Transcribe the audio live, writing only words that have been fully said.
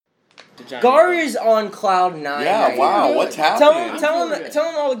to Johnny. Gar is on cloud 9. Yeah, right wow, now. what's Tell happening? him, tell I'm feeling him, good. tell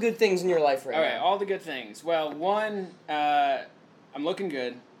him all the good things in your life right All right, now. all the good things. Well, one, I'm looking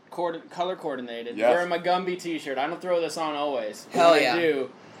good, color coordinated. Yes. Wearing my Gumby T-shirt. I don't throw this on always. But Hell when yeah. I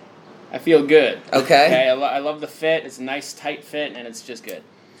do, I feel good. Okay. I love the fit. It's a nice tight fit, and it's just good.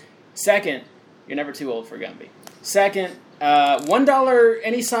 Second, you're never too old for Gumby. Second, $1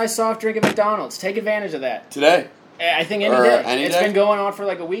 any size soft drink at McDonald's. Take advantage of that. Today. I think any Or day. any It's day? been going on for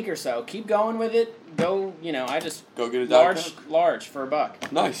like a week or so. Keep going with it. Go, I just Go get a Diet large for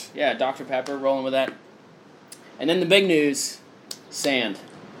 $1. Nice. Yeah, Dr. Pepper, rolling with that. And then the big news, sand.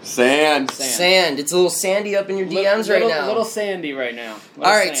 Sand. Sand. It's a little sandy up in your DMs right now. Little sandy right now. All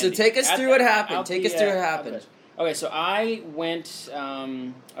right, so take us through what happened. Take us through what happened. Okay, so I went.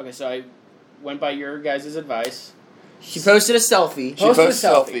 I went by your guys' advice. She posted a selfie. She Posted a posted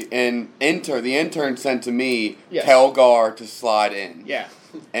a selfie. selfie, and the intern sent to me, Yes. tell Gar to slide in. Yeah.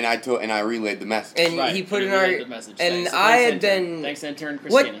 And I relayed the message. And Right, he put you in our... relayed the message. And Thanks. I Thanks, had intern. been... Thanks, intern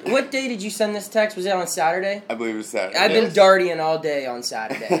Christina. What day did you send this text? Was it on Saturday? I believe it was Saturday. I've been dartying all day on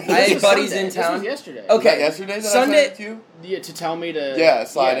Saturday. I had was buddies Sunday. in This was town. yesterday. Was Okay. that yesterday that Sunday- I sent it to you? Yeah, to tell me to... Yeah,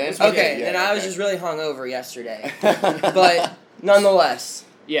 slide in. this was Okay, Yeah, and I was okay. just really hungover yesterday. But nonetheless...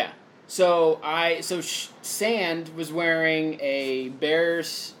 Yeah. So Sand was wearing a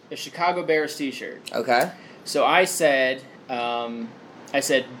Chicago Bears t-shirt. Okay. So I said,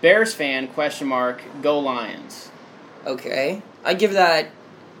 Bears fan, ? Go Lions. Okay. I give that...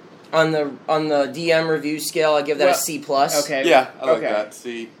 On the DM review scale, I give that a C+. Okay. Yeah, I like okay. that.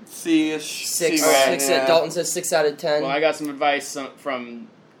 C-ish. Six. C1, Dalton says 6 out of 10. Well, I got some advice from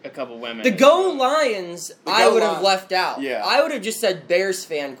a couple women. The Go Lions, The I Go would have Lions. left out. Yeah. I would have just said Bears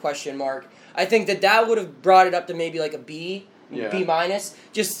fan ? I think that would have brought it up to maybe like a B, Yeah. B minus.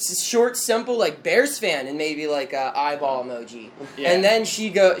 Just short, simple, like Bears fan, and maybe like a eyeball emoji. Yeah. And then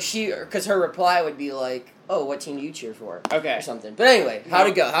because her reply would be like, "Oh, what team do you cheer for?" Okay. Or something. But anyway, how'd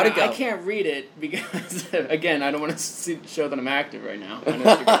it go? I can't read it because, again, I don't want to show that I'm active right now on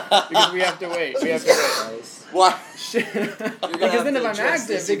Instagram. Because we have to wait. Why? Because then if I'm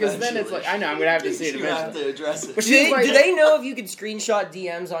active, because then it's like, I know, I'm going to have to see it You have eventually. to address it. But Do they know if you could screenshot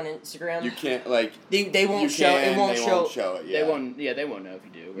DMs on Instagram? You can't, like... They won't you show. can, It won't they show. won't show it, yeah. They won't know if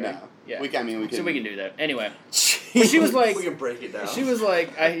you do, right? No. Yeah. We can. So we can do that. Anyway. But she was like... We can break it down. She was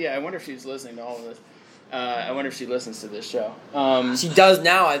like, I wonder if she's listening to all of this. I wonder if she listens to this show. She does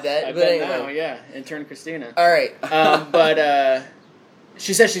now, I bet. I but bet anyway. now, yeah. Intern Christina. All right. But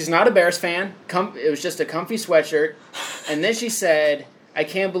she said she's not a Bears fan. It was just a comfy sweatshirt. And then she said, I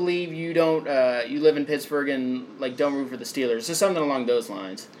can't believe you don't, you live in Pittsburgh and, like, don't root for the Steelers. So something along those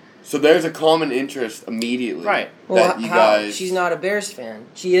lines. So there's a common interest immediately. Right. Well, That you how? guys... She's not a Bears fan.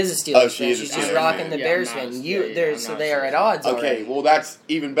 She is a Steelers Oh, she fan. is a She's just Steelers rocking fan. the Yeah, Bears I'm not fan. a- You, yeah, there, I'm so not they a are at Steelers odds Okay, already. well that's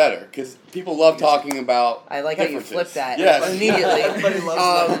even better because people love talking about. I like how you differences. flip that Yes. immediately. Everybody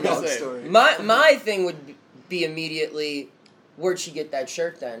loves Um, that dog say, story. My thing would be immediately, where'd she get that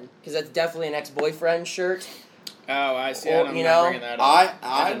shirt then? Because that's definitely an ex-boyfriend shirt. Oh, I see. Or, I'm you not know, bringing that up.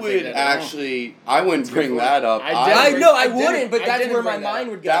 I didn't would think that at all. actually. I wouldn't bring good that up. I didn't I bring- wouldn't, but I that's didn't where my bring that mind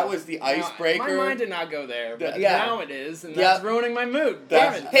up. would go. That was the No, icebreaker. My mind did not go there, but Yeah. now it is, and Yep. that's ruining my mood.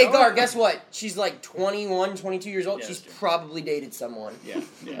 That's- Damn it. Hey, No. Gar, guess what? She's like 21, 22 years old. Yeah, She's that's true. probably dated someone. Yeah.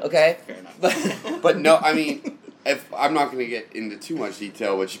 Okay? Fair enough. But, But no, I mean, if I'm not going to get into too much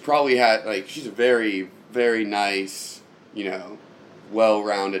detail, but she probably had she's a very, very nice,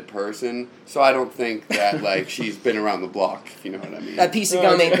 well-rounded person. So I don't think that she's been around the block. If you know what I mean. that piece of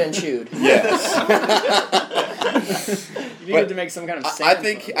gum ain't been chewed. Yes. You needed to make some kind of I sand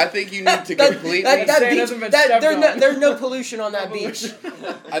think song. I think you need to That completely. beach, Sand hasn't been stepped on. there's no pollution on that beach.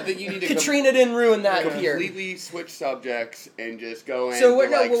 I think you need to Katrina didn't ruin that here. completely switch subjects and just go in. So, where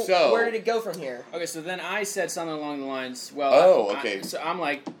where did it go from here? Okay, so then I said something along the lines, well... Oh, okay. So I'm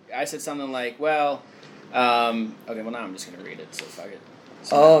like, I said something like, okay, well, now I'm just going to read it, so fuck it.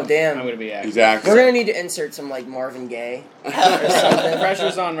 So Oh, damn. I'm going to be active. Exactly. We're gonna need to insert some Marvin Gaye or something.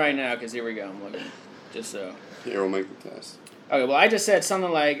 Pressure's on right now, because here we go. I'm looking. Just so... Here, we'll make the test. Okay, well, I just said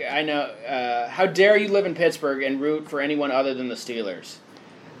something like, I know, how dare you live in Pittsburgh and root for anyone other than the Steelers?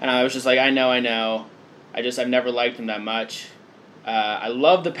 And I was just like, I know. I've never liked them that much. I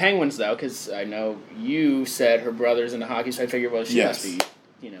love the Penguins, though, because I know you said her brother's into hockey, so I figured, well, she Yes. must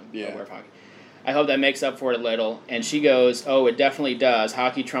be, Yeah. aware of hockey. I hope that makes up for it a little. And she goes, oh, it definitely does.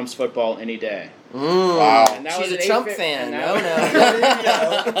 Hockey trumps football any day. Wow. And that She's was a at Trump 8:50 fan. and No,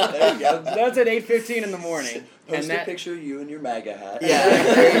 that no. There you go. That's at 8:15 in the morning. Post and a that, picture of you in your MAGA hat. Yeah,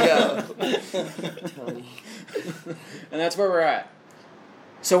 there you go. Tony. and that's where we're at.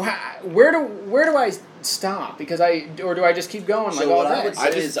 So where do I stop? Because or do I just keep going So like all what I day? would say I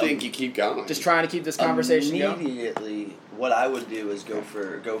just is, think you keep going. Just trying to keep this conversation going. immediately, what I would do is go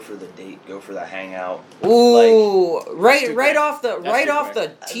for the date, go for the hangout. Ooh, That's too right quick. off the That's too off the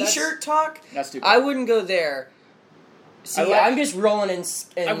quick. t-shirt talk. That's too. I wouldn't go there. See, I'm just rolling in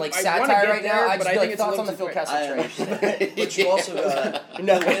I like wanna satire get right there, now. I but just I be think like it's a thoughts little on the too Phil quick. Kessel I train. understand. But you also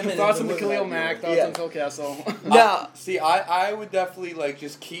No. the women Thoughts and on the women Khalil that Mack. you- Thoughts yeah. on Phil Kessel. No, See, I would definitely like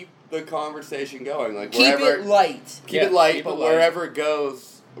just keep the conversation going. Like keep wherever, it light. keep Yeah, it light, keep but it light. wherever it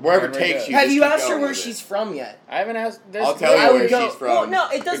goes, wherever it Wherever it takes goes. you. Have just you keep asked her going where with she's it. from yet? I haven't asked. I'll tell I you would where go. she's from. Well, no,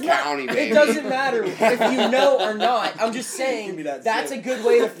 it does The not. county, It baby. doesn't matter if you know or not. I'm just Give saying me that that's zip. a good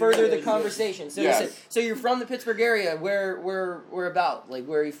way to Give me further that the zip. conversation. So, Yes. you said, so you're from the Pittsburgh area. Where about? Like,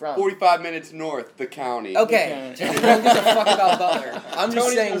 where are you from? 45 minutes north, the county. Okay. Okay. I don't give a fuck about Butler. I'm just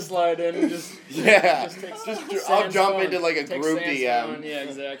Tony's saying. gonna slide in and just. Yeah. Just I'll Sam's jump phone. into like a Take group Sam's DM. phone. Yeah,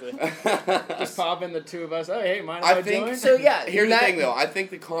 exactly. Just pop in the two of us. Oh, hey, mind if I I think join? So yeah. Here's that- the thing, though. I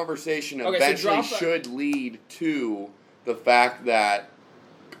think the conversation Okay, so eventually drop that- should lead to the fact that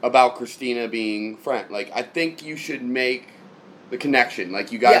about Christina being friend. Like, I think you should make the connection.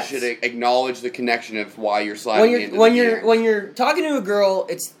 Like, you guys Yes. should acknowledge the connection of why you're sliding into when the you're DMs. when you're talking to a girl,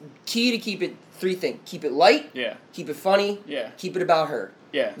 it's key to keep it three things: keep it light, Yeah, keep it funny, yeah, keep it about her.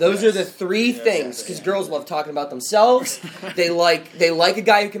 yeah. Those are the three Yes, things yes, because yeah. girls love talking about themselves. they like a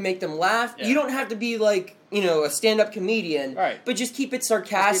guy who can make them laugh. Yeah. You don't have to be like a stand-up comedian, Right. but just keep it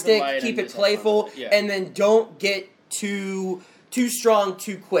sarcastic, light keep and it just have fun playful, with it. Yeah. and then don't get too strong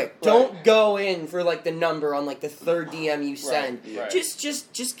too quick. Don't go in for like the number on like the third DM you send. Yeah. Right.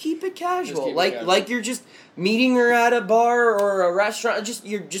 Just keep it casual. keep it like casual. like you're just meeting her at a bar or a restaurant.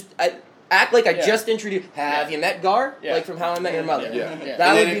 Act like I Yeah. just introduced. Have Yeah. you met Gar? Yeah. Like from How I Met Your Mother. Yeah. Yeah. That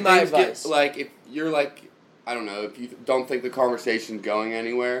And would then be if my things get, advice. like, if you're like, I don't know, if you don't think the conversation's going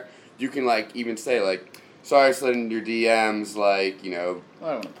anywhere, you can like even say like, sorry I slid into your DMs, like, Well,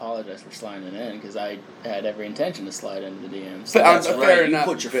 I don't apologize for sliding it in because I had every intention to slide into the DMs. But That's fair right. You enough,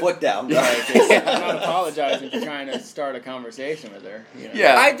 put your but- foot down. Right, 'cause I'm not apologizing for trying to start a conversation with her. You know?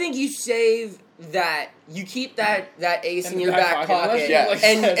 Yeah. I think you save that. You keep that ace in your back Unless pocket. she, Yeah. like,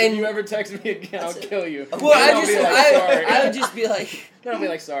 And- says, and- if you ever text me again, I'll kill you. Well, Then I I'll just be like, sorry. I would just be like, Then I'll be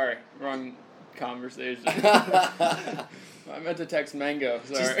like, sorry, wrong conversation. I meant to text Mango.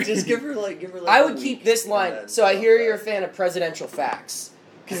 Sorry. Just give her like I a would week keep this and line. then So I go hear back. you're a fan of presidential facts.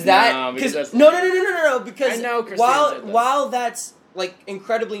 Because No, that, because because that's- no, because I know Christina while did that. while that's like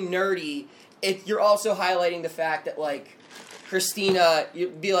incredibly nerdy, if you're also highlighting the fact that like Christina,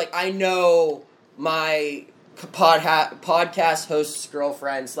 you'd be like, I know my podcast host's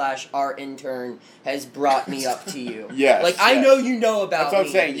girlfriend / our intern has brought me up to you. Yes, like I yes. know you know about. That's what I'm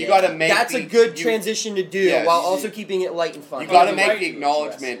me. saying. You gotta make That's a the- good you- transition to do Yes. while also keeping it light and fun. You got to Oh, make right. the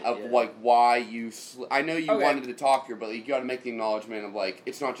acknowledgement of Yeah. like why you. I know you Okay. wanted to talk to her, but you got to make the acknowledgement of like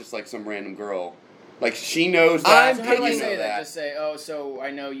it's not just like some random girl. Like she knows that. I'm So how do I you picking- say know that? Just say, oh, so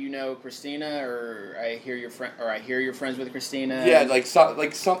I know you know Christina, or I hear your friend, or I hear you're friends with Christina. Yeah, like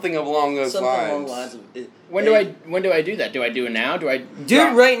something along those Something lines. along the lines of. When do I do that? Do I do it now? Do I Do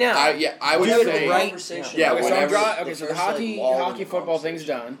it right now. I would Do it say. right conversation. Yeah, okay, so I'm whenever- okay, so the first, like, hockey lull in hockey the football thing's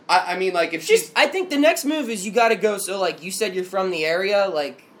conversation. done. I mean, like if Just, she's. I think the next move is you got to go. So, like you said, you're from the area.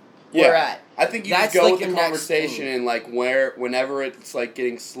 Like, Yeah. where at? I think you That's just go like with the your next conversation thing. and like whenever it's like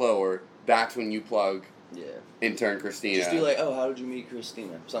getting slower, that's when you plug Yeah. intern Christina. Just do like, oh, how did you meet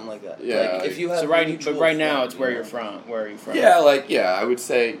Christina? Something like that. Yeah. Like, if you have So mutual but right now friend, it's where you you're know. from. Where are you from? yeah, I would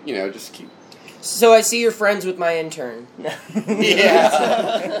say just keep. So I see you're friends with my intern,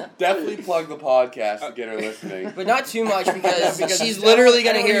 Yeah. Definitely plug the podcast to get her listening. but not too much because, Because she's I don't- literally I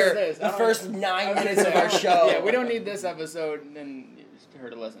gonna don't hear hear this. I the don't- first I 9 was minutes gonna of our say, show. Yeah, we don't need this episode and her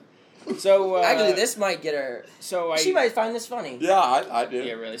to listen. So Actually, this might get her. So She might find this funny. Yeah, I do.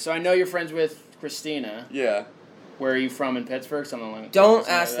 Yeah, really. So I know you're friends with Christina. Yeah. Where are you from in Pittsburgh? Something like. Don't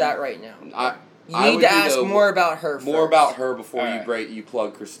something ask like that right now. You I need would to do ask the- more about her. More first. about her before Alright. you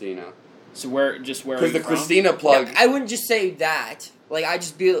plug Christina. So where are Because you the from? Christina plug. I wouldn't just say that. Like I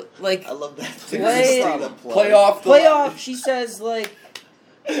just be like I love that. Play- Play off the playoff. She says like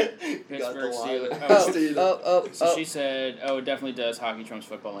Pittsburgh Steelers. So she said, "Oh, it definitely does. Hockey trumps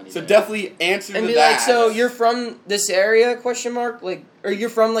football any So day." definitely answer and to be that. like, so you're from this area? Question mark. Like, or you're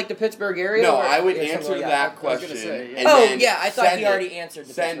from like the Pittsburgh area? No, or, I would yeah, something answer like that I was gonna question. say, yeah. And Oh then yeah, I thought send he it, already answered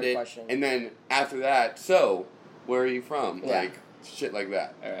the Send Pittsburgh it, question. and then after that, so where are you from? Yeah. Like shit like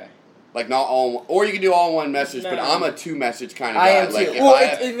that. All right. Like not all, or you can do all in one message. But No. I'm a 2-message kind of I guy. am too.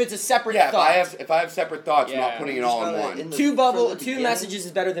 Like If it's a separate yeah, thought. if I have separate thoughts, I'm Yeah. not putting it You just all in gotta- one. in the- two for the two beginning- messages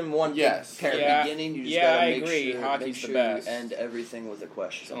is better than one Yes. big For the paragraph. beginning, you just Yeah, gotta I make agree. sure, Hockey's make the sure best. you end everything with a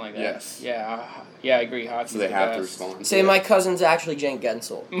question. Something like that. Yes. Yeah, I agree. Hockey's So they the have to best. respond. Say my cousin's actually Jane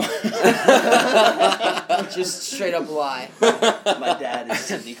Gensel. Just straight up lie. My dad is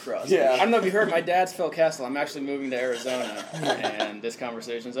Sidney Crosby. Yeah. I don't know if you heard, my dad's Phil Kessel. I'm actually moving to Arizona, and this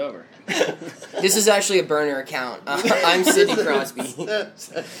conversation's over. This is actually a burner account. I'm Sidney Crosby.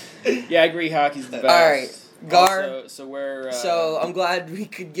 Yeah, I agree. Hockey's the best. All right, Gar. So we're. So I'm glad we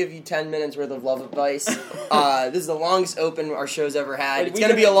could give you 10 minutes worth of love advice. This is the longest open our show's ever had. Wait, It's we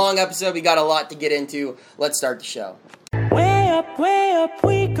going to be a didn't- long episode. We got a lot to get into. Let's start the show. Way up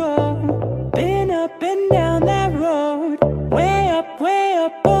we go. Been up and down that road. Way up,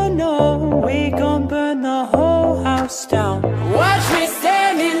 oh no. We gon' burn the whole house down. Watch me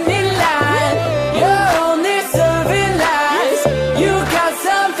standing in line. You're only serving lies. You got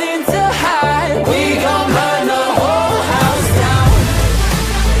something to hide. We gon' burn the whole house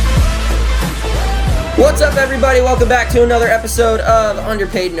down. What's up, everybody? Welcome back to another episode of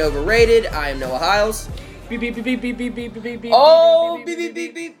Underpaid and Overrated. I am Noah Hiles. Beep beep beep beep beep beep beep beep beep. Oh, beep, beep,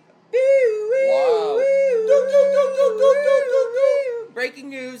 beep, beep. Wow.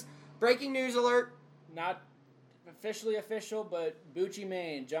 Breaking news alert. Not officially official, but Bucci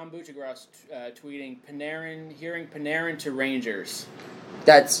Maine, John Buccigross tweeting hearing Panarin to Rangers.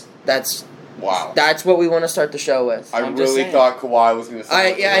 That's Wow. what we want to start the show with. I I'm just really saying. thought Kawhi was going to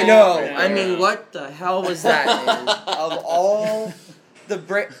say I know. Yeah. I mean, what the hell was that, man? Of all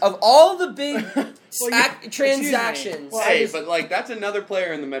the big transactions, Well, Hey, but like that's another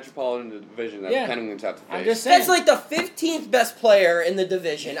player in the Metropolitan Division that Yeah. the Penguins have to face. I'm just saying. that's like the 15th best player in the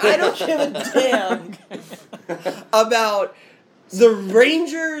division. I don't give a damn about the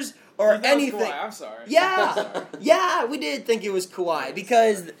Rangers or That was anything. Kawhi, I'm sorry. Yeah, yeah, we did think it was Kawhi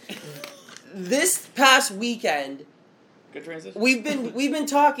because this past weekend Good transition. we've been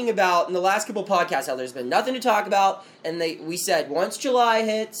talking about in the last couple podcasts how there's been nothing to talk about, and we said once July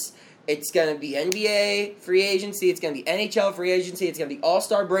hits, it's gonna be NBA free agency, it's gonna be NHL free agency, it's gonna be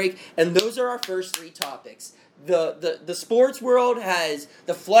All-Star break, and those are our first three topics. The sports world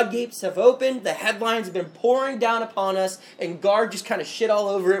the floodgates have opened, the headlines have been pouring down upon us, and Guard just kind of shit all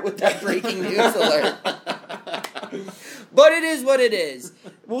over it with that breaking news alert. But it is what it is.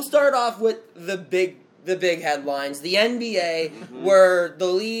 We'll start off with the big headlines. The NBA, where the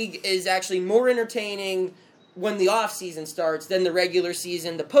league is actually more entertaining when the off-season starts than the regular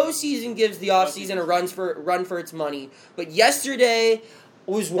season. The postseason gives the off-season a run for its money. But yesterday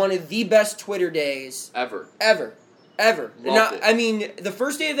was one of the best Twitter days Ever. ever. Loved Now, it. I mean, the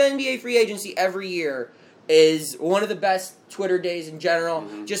first day of the NBA free agency every year is one of the best Twitter days in general,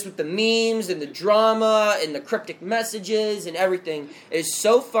 just with the memes and the drama and the cryptic messages and everything. It is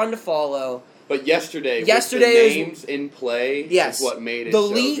so fun to follow. But yesterday was- the names in play Yes, is what made it the so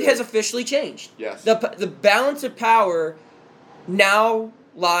league good. has officially changed. Yes. The balance of power now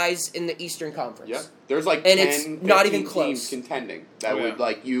lies in the Eastern Conference. Yep. There's like And 10, it's 15 not even teams close. contending that Oh, yeah. would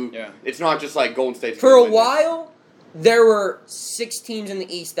like you. Yeah. It's not just like Golden State's For gonna a win this. while, there were 6 teams in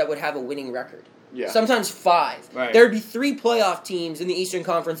the East that would have a winning record. Yeah. Sometimes 5. Right. There would be 3 playoff teams in the Eastern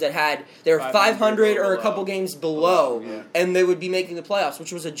Conference that they were 500 or a below. couple games below, Yeah. and they would be making the playoffs,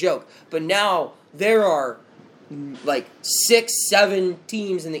 which was a joke. But now there are like 6, 7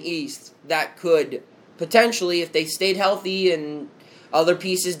 teams in the East that could potentially, if they stayed healthy and other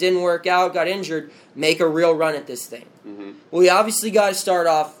pieces didn't work out, got injured, make a real run at this thing. Mhm. We obviously got to start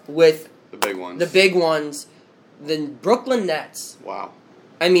off with The big ones. the big ones, the Brooklyn Nets. Wow.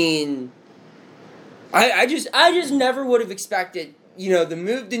 I mean, I just never would have expected, the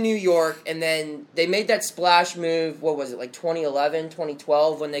move to New York, and then they made that splash move, what was it, like 2011,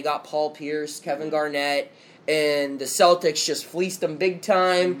 2012, when they got Paul Pierce, Kevin Garnett, and the Celtics just fleeced them big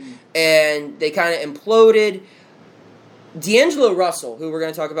time, and they kind of imploded. D'Angelo Russell, who we're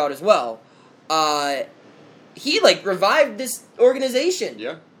going to talk about as well, he, revived this organization.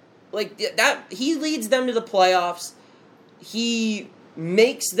 Yeah. He leads them to the playoffs. He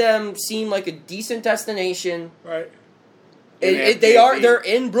makes them seem like a decent destination. Right. And they have They're JC.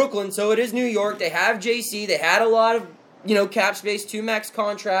 in Brooklyn, so it is New York. They have JC. They had a lot of, cap space, 2 max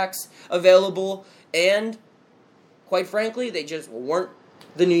contracts available, and quite frankly, they just weren't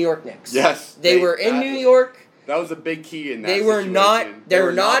the New York Knicks. Yes. They were in New York. That was a big key in that They were not. situation. They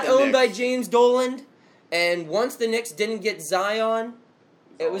were not the owned by Knicks. James Dolan, and once the Knicks didn't get Zion,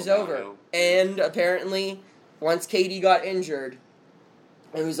 it was all over. downhill. And apparently, once KD got injured,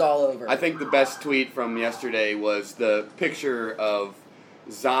 it was all over. I think the best tweet from yesterday was the picture of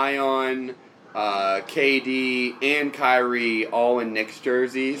Zion, KD, and Kyrie all in Knicks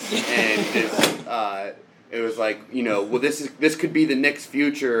jerseys, and it was like, well, this could be the Knicks'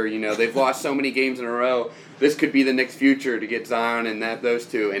 future. They've lost so many games in a row. This could be the Knicks' future to get Zion and those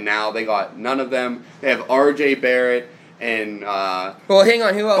two, and now they got none of them. They have R.J. Barrett and well, hang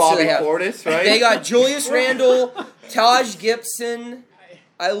on, who else Bobby do they have? Portis, right? They got Julius Randle, Taj Gibson.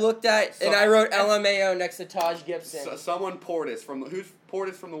 I looked at and I wrote LMAO next to Taj Gibson. Someone Portis who's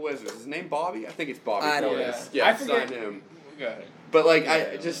Portis from the Wizards? Is his name Bobby? I think it's Bobby I don't Portis. know. Yeah, I forget. sign him. Go ahead. But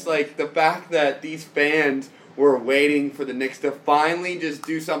I just like the fact that these fans were waiting for the Knicks to finally just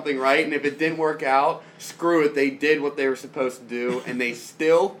do something right, and if it didn't work out, screw it. They did what they were supposed to do, and they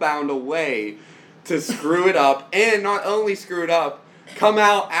still found a way to screw it up, and not only screw it up, come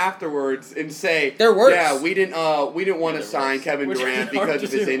out afterwards and say, They're worse. Yeah, we didn't want to sign worse. Kevin Which Durant is hard because to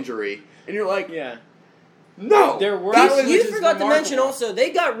of his do. injury, and you're like, Yeah. no, They're worse. that was You which is forgot to mention remarkable. also, they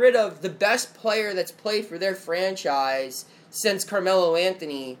got rid of the best player that's played for their franchise since Carmelo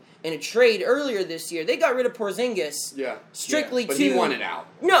Anthony in a trade earlier this year. They got rid of Porzingis. yeah, Strictly but to... he wanted out.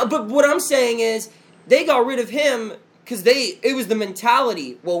 No, but what I'm saying is, they got rid of him because it was the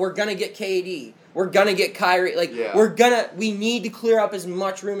mentality, well, we're going to get KD. We're going to get Kyrie. We need to clear up as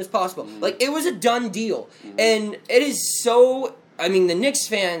much room as possible. Mm-hmm. Like, it was a done deal. Mm-hmm. And it is so, the Knicks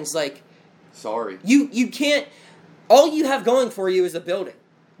fans, Sorry. you can't, all you have going for you is a building.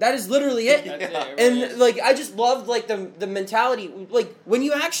 That is literally it. That's it, it And really is. I just loved the mentality. When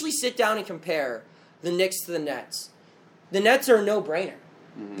you actually sit down and compare the Knicks to the Nets are a no-brainer.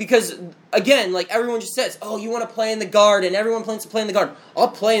 Mm-hmm. Because again, everyone just says, "Oh, you want to play in the Garden? Everyone plans to play in the Garden." I'll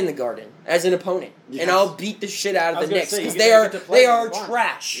play in the Garden as an opponent, Yes. and I'll beat the shit out I of was the gonna Knicks say, you because get to play they if are you want.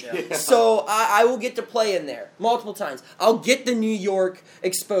 trash. Yeah. So I will get to play in there multiple times. I'll get the New York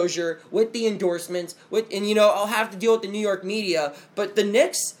exposure with the endorsements, I'll have to deal with the New York media. But the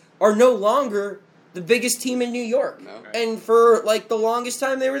Knicks are no longer the biggest team in New York, No. and for the longest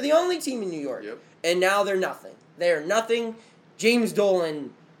time they were the only team in New York. Yep. And now they're nothing. They are nothing. James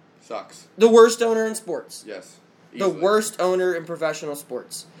Dolan, Sucks. the worst owner in sports. Yes. The Easily. worst owner in professional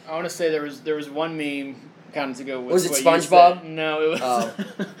sports. I want to say there was one meme kind of to go with. Was it what you SpongeBob? said. No, it was. Oh.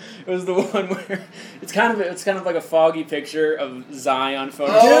 It was the one where it's kind of like a foggy picture of Zion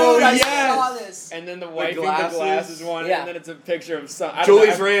Photoshop. Oh, I yes. saw this. And then the wiping the glasses. glasses one, Yeah. and then it's a picture of some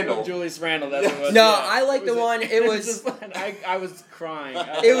Julius Randle. Julius Randle, that's what it was. No, yeah. I like the one, it was- just like- I was crying.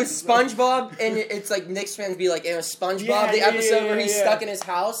 It was SpongeBob, and it's Knicks fans be like, it was SpongeBob, Yeah, the yeah, episode yeah, where he's yeah. stuck in his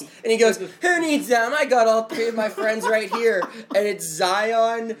house, and he goes, "Who needs them? I got all three of my friends right here." And it's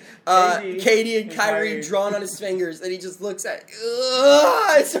Zion, Katie, and Kyrie drawn on his fingers, and he just looks at,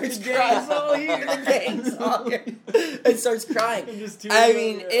 and starts The crying. gang's all here. The gang's all here. And starts crying. And just tears I up,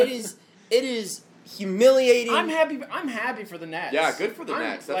 mean, yeah. it is humiliating. I'm happy for the Nets. Yeah, good for the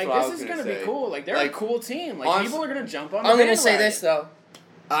Nets. That's what I was this is gonna be say. cool. They're a cool team. People are gonna jump on. I'm the going to say bandwagon. this, though.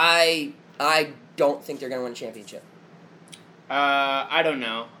 I don't think they're going to win a championship. I don't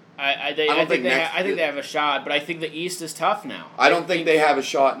know. I think they have a shot, but I think the East is tough now. I don't think they have a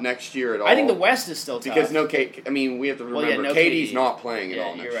shot next year at all. I think the West is still tough. because we have to Well, yeah, remember no KD's KD. not playing at Yeah,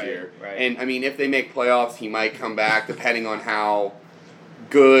 all you're next right, year. right. And if they make playoffs, he might come back depending on how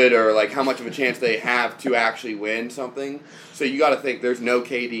good or how much of a chance they have to actually win something. So you got to think there's no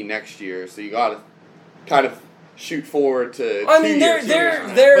KD next year. So you got to kind of shoot forward to. I 2 mean, years they're from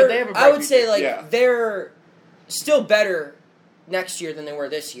now. But they have a I would bright say future. Yeah. they're still better next year than they were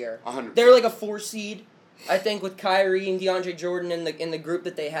this year. 100%. They're like a 4 seed, I think, with Kyrie and DeAndre Jordan in the group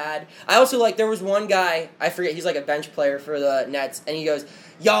that they had. I also there was one guy, I forget, he's like a bench player for the Nets, and he goes,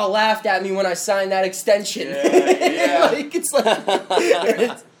 "Y'all laughed at me when I signed that extension." Yeah.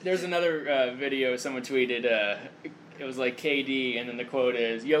 It's There's another video someone tweeted. It was KD, and then the quote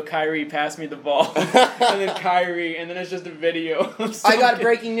is, "Yo, Kyrie, pass me the ball," and then Kyrie, and then it's just a video. Of I got some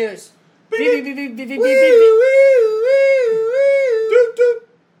breaking news. kid- Beep, beep, beep, beep, beep, Woo, beep, beep, woo, woo, woo. Doop,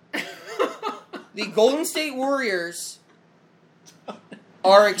 doop. The Golden State Warriors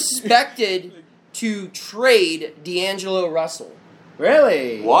are expected to trade D'Angelo Russell.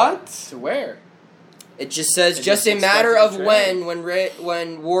 Really? What? To where? It just says Is just this a matter of expected to trade?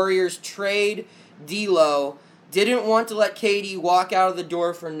 when Warriors trade D'Lo, didn't want to let KD walk out of the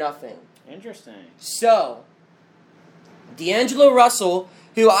door for nothing. Interesting. So, D'Angelo Russell,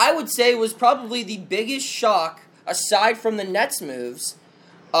 who I would say was probably the biggest shock aside from the Nets moves,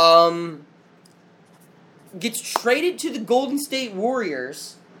 gets traded to the Golden State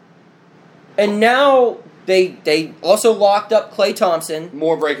Warriors, and now they also locked up Klay Thompson.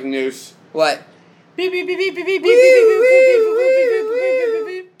 More breaking news. What? Beep, beep, beep, beep, beep, beep, beep, Woo, beep, beep, beep, woo, beep, beep, beep, beep, beep, beep,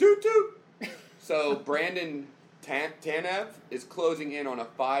 beep, beep. Doot, doot. So Brandon Tanev is closing in on a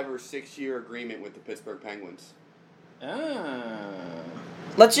 5 or 6 year agreement with the Pittsburgh Penguins.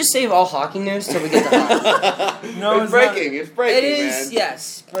 Let's just save all hockey news till we get to hockey. No, it's breaking. It's breaking, It is, man.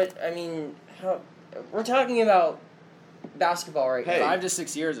 yes, but I mean, we're talking about basketball right now. 5 to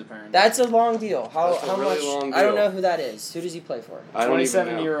 6 years, apparently. That's a long deal. How That's a really much? long I don't deal. know who that is. Who does he play for? I don't even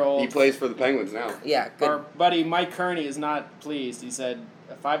know. 27-year-old. He plays for the Penguins now. Yeah, good. Our buddy Mike Kearney is not pleased. He said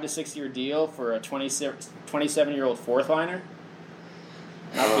a 5 to 6 year deal for a 27-year-old fourth liner.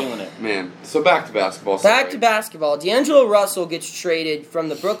 Not feeling it. Man, so back to basketball. Back sorry. to basketball. D'Angelo Russell gets traded from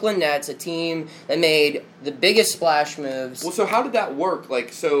the Brooklyn Nets, a team that made the biggest splash moves. Well, so how did that work?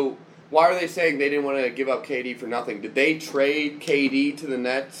 Like, so why are they saying they didn't want to give up KD for nothing? Did they trade KD to the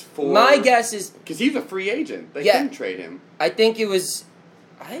Nets for? My guess is, because he's a free agent. They Yeah. couldn't trade him. I think it was.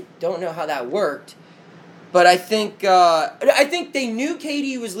 I don't know how that worked, but I think they knew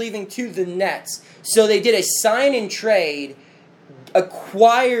KD was leaving to the Nets, so they did a sign and trade,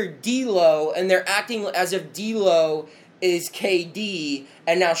 acquired D'Lo, and they're acting as if D'Lo is KD,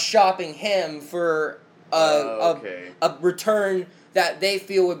 and now shopping him for Okay. a return that they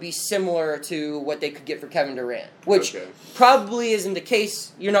feel would be similar to what they could get for Kevin Durant, which Okay. probably isn't the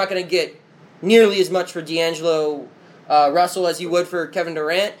case. You're not going to get nearly as much for D'Angelo Russell as you would for Kevin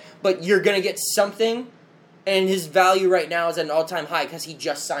Durant, but you're going to get something, and his value right now is at an all-time high because he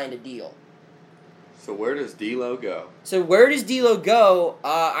just signed a deal. So where does D'Lo go? So where does D'Lo go?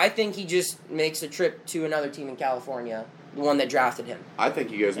 I think he just makes a trip to another team in California, the one that drafted him. I think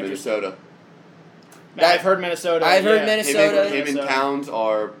he goes Minnesota. I've heard Minnesota. I've heard yeah. Minnesota. Him and Towns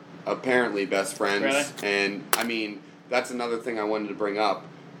are apparently best friends. Really? And, I mean, that's another thing I wanted to bring up.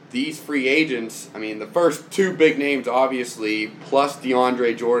 These free agents, I mean, the first two big names, obviously, plus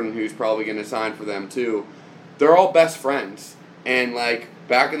DeAndre Jordan, who's probably going to sign for them, too, they're all best friends. And, like,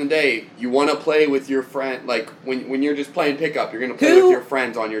 back in the day, you want to play with your friend. Like, when you're just playing pickup, you're going to play with your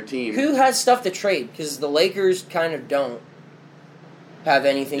friends on your team. Who has stuff to trade? Because the Lakers kind of don't have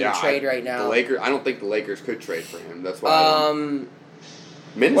anything to trade right now. The Lakers, I don't think the Lakers could trade for him. That's why.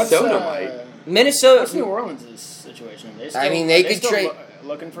 Minnesota might. Minnesota. What's New Orleans' situation? They I mean, they could still trade-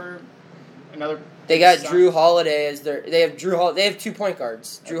 looking for another. They got sign- Drew Holiday as their. They have They have 2 point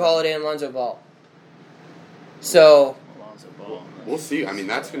guards, Drew Holiday and Lonzo Ball. So Lonzo Ball. We'll see. I mean,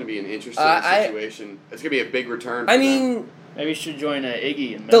 that's going to be an interesting I- situation. It's going to be a big return. For I them. mean, Maybe you should join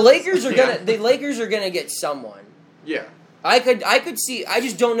Iggy and the Lakers are Yeah. gonna. The Lakers are gonna get someone. Yeah. I could see. I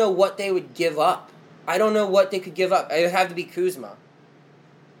just don't know what they would give up. I don't know what they could give up. It would have to be Kuzma.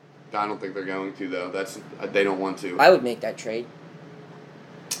 I don't think they're going to, though. They don't want to. I would make that trade.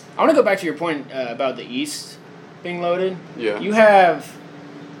 I want to go back to your point about the East being loaded. Yeah. You have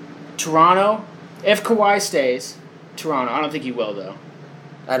Toronto. If Kawhi stays, Toronto. I don't think he will, though.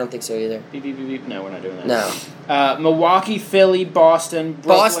 I don't think so either. Beep, beep, beep, beep. No, we're not doing that. No. Milwaukee, Philly, Boston,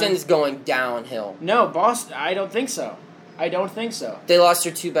 Brooklyn. Boston's going downhill. No, Boston. I don't think so. They lost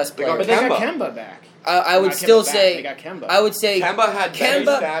their 2 best They got But players. they got Kemba. Kemba back. I would Not still Kemba back, say. they got Kemba. I would say Kemba had better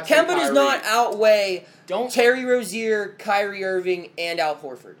stats than Kemba does Kyrie. not outweigh Don't. Terry Rozier, Kyrie Irving, and Al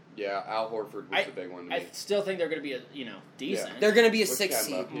Horford. Yeah, Al Horford was the big one to I me. still think they're going to be decent. They're going to be a With 6 Kemba.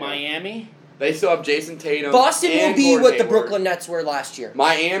 seed. Yeah. Miami. They still have Jason Tatum. Boston will and be Gordon what the Hayward. Brooklyn Nets were last year.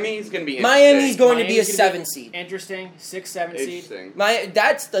 Miami's going to be interesting. Miami's going to be a Miami's gonna 7 seed. Interesting. 6, 7 seed. Interesting.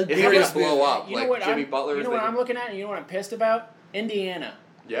 That's the It's going biggest to blow move. up. You know Like what Jimmy Butler. You know what I'm looking at, and you know what I'm pissed about? Indiana.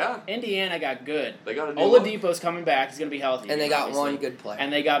 Yeah. Indiana got good. They got a new look. Oladipo's coming back. He's going to be healthy. And they got obviously. one good player.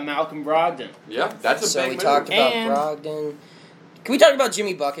 And they got Malcolm Brogdon. Yeah, that's a So big we move. talked about And- Brogdon. Can we talk about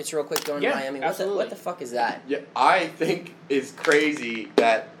Jimmy Buckets real quick going Yeah, to Miami? absolutely. What the fuck is that? Yeah, I think it's crazy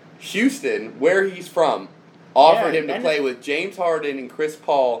that Houston, where he's from, offered Yeah, him to and- play with James Harden and Chris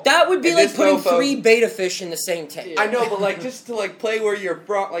Paul. That would be And like this putting mofo- 3 beta fish in the same tank. I know, but like just to like play where you're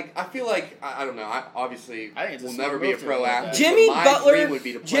from, like I feel like I don't know. I obviously I think it's a will smart never be a move to pro do that. athlete. Jimmy but my Butler, dream would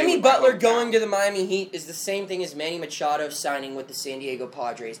be to play with my Butler hometown. going to the Miami Heat is the same thing as Manny Machado signing with the San Diego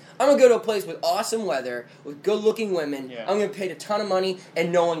Padres. I'm gonna go to a place with awesome weather, with good-looking women. Yeah. I'm gonna pay a ton of money,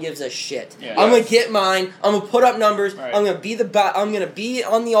 and no one gives a shit. Yeah. I'm gonna Yes. get mine. I'm gonna put up numbers. Right. I'm gonna be I'm gonna be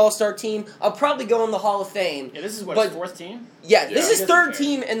on the All-Star team. I'll probably go in the Hall of Fame. Yeah, this is what, But- his 4th team? Yeah, Yeah. this He is doesn't 3rd care.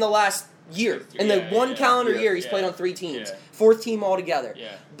 team in the last year. In the Yeah, one yeah, calendar yeah, year, he's yeah. played on 3 teams. Yeah. 4th team altogether. Yeah.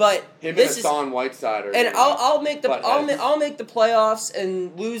 But Him this and is. Hassan Whiteside are. And I'll make the But I'll make the playoffs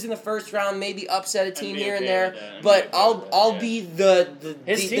and lose in the first round, maybe upset a team be here and okay there. with that. I'd be But okay I'll with that, I'll yeah. be the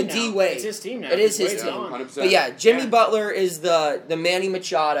His team D now. Wade. It's his team now. It is He's his way team. gone. 100%. But yeah, Jimmy Yeah. Butler is the Manny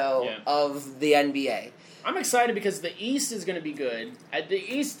Machado Yeah. of the NBA. I'm excited because the East is going to be good. The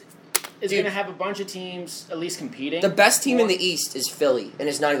East is Dude. going to have a bunch of teams at least competing. The best team in for- the East is Philly, and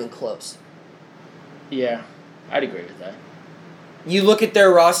it's not even close. Yeah. I'd agree with that. You look at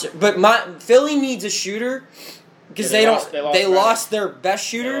their roster, but Philly needs a shooter because Yeah, they lost their best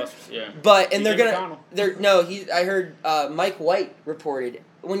shooter. Yeah. But and TJ they're McConnell. I heard Mike White reported.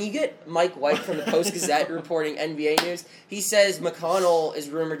 When you get Mike White from the Post Gazette reporting NBA news, he says McConnell is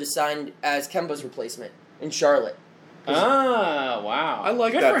rumored to sign as Kemba's replacement in Charlotte. Ah, wow. I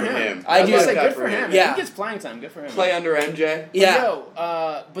like good that for for him. him. I do. was like like, that good for for him. him. Yeah. He gets playing time. Good for him. Play under MJ. Yeah.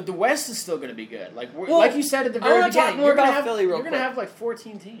 But the West is still going to be good. Like Well, like you said at the I very wanna talk beginning, more you're gonna about have, Philly real You're going to quick. have like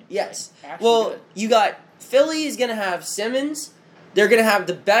 14 teams. Yes. Actually Well, good. you got Philly is going to have Simmons. They're going to have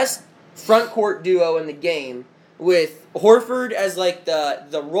the best front court duo in the game with Horford as like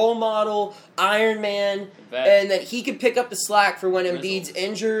the role model, Iron Man, Vet. and that he could pick up the slack for when Grizzles. Embiid's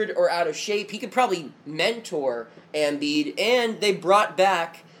injured or out of shape. He could probably mentor Embiid, and they brought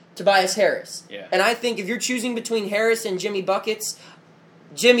back Tobias Harris. Yeah. And I think if you're choosing between Harris and Jimmy Buckets,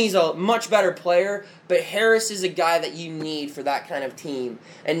 Jimmy's a much better player, but Harris is a guy that you need for that kind of team.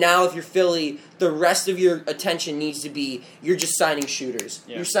 And now if you're Philly, the rest of your attention needs to be you're just signing shooters.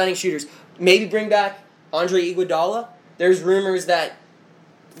 Yeah. You're signing shooters. Maybe bring back Andre Iguodala. There's rumors that,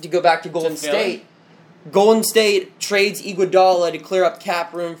 to go back to Golden Philly? State, Golden State trades Iguodala to clear up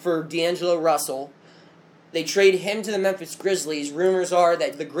cap room for D'Angelo Russell. They trade him to the Memphis Grizzlies. Rumors are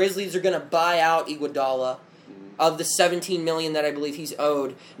that the Grizzlies are going to buy out Iguodala of the $17 million that I believe he's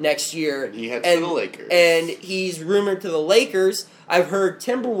owed next year. And he heads to the Lakers. And he's rumored to the Lakers. I've heard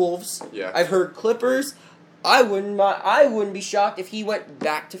Timberwolves. Yeah. I've heard Clippers. I wouldn't be shocked if he went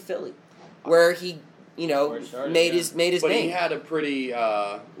back to Philly, where he, Where he started, made yeah. his But name. he had a pretty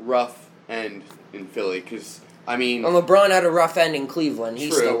rough end in Philly because, I mean... Well, LeBron had a rough end in Cleveland. He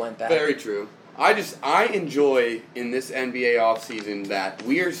True. still went back. Very true. I enjoy in this NBA offseason that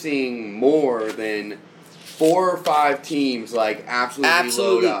we are seeing more than 4 or 5 teams like absolutely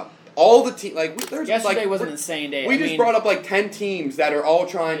load up. All the teams there's Yesterday like was an insane day. we just brought up like 10 teams that are all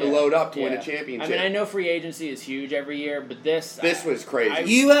trying to load up to win a Yeah. championship. I mean, I know free agency is huge every year, but this was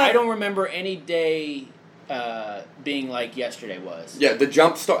crazy. I don't remember any day being like yesterday was. Yeah, the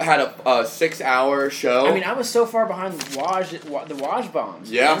Jump had a 6-hour show. I mean, I was so far behind the Woj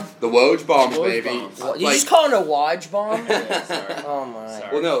bombs. yeah, man. the Woj bombs, Woj baby. bombs. What, you just call it a Woj bomb? Yeah, sorry. Oh my.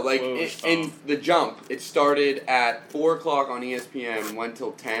 Sorry. Well, no, like Woj in bomb. the Jump, it started at 4 o'clock on ESPN and went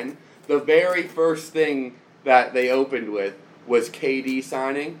till 10. The very first thing that they opened with was KD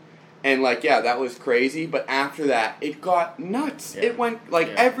signing. And, that was crazy. But after that, it got nuts. Yeah. It went,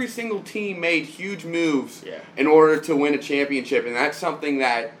 every single team made huge moves Yeah. in order to win a championship. And that's something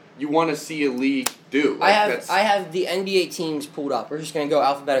that you want to see a league do. I have the NBA teams pulled up. We're just going to go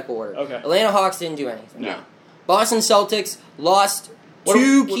alphabetical order. Okay. Atlanta Hawks didn't do anything. No. Boston Celtics lost What-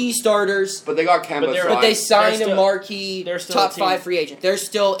 two what- key starters, But they got Kemba But they're- but they signed. signed They're a still- marquee they're still top a team. 5 free agent. They're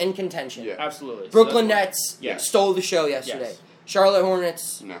still in contention. Yeah. Absolutely. So Brooklyn that's- Nets Yes. stole the show yesterday. Yes. Charlotte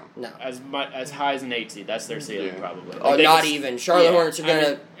Hornets, No. no. as high as an 8 seed. That's their ceiling, Yeah. probably. Oh, They not could- even. Charlotte yeah. Hornets are going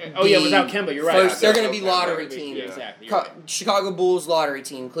to without Kemba, you're right. First, they're Yeah, going to be okay. lottery Yeah, team. exactly. You're right. Chicago Bulls lottery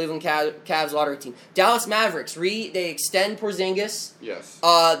team, Cleveland Cavs lottery team, Dallas Mavericks. They extend Porzingis. Yes.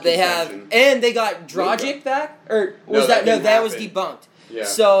 They have Contention. and they got Dragic Luka. back, or No, was that that didn't that was happen. debunked. Yeah.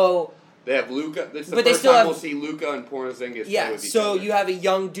 So They have Luka. This is the But they first still time have- we'll see Luka and Porzingis play yeah, with each so other. you have a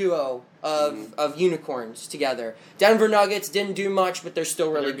young duo of unicorns together. Denver Nuggets didn't do much, but they're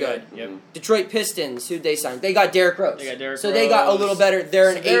still really They're good. Yep. Detroit Pistons, who'd they sign? They got Derrick Rose. They got Derrick so they got a Rose. little better.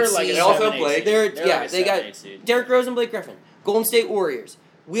 They're So an they're 8 like a seed. They also 7-8 played. seed. They're They're yeah, like a they got 7-8 seed. Derrick Rose and Blake Griffin. Golden State Warriors.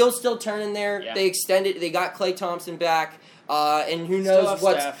 Wheels still turning there. Yeah. They extended. They got Klay Thompson back. And who Still knows have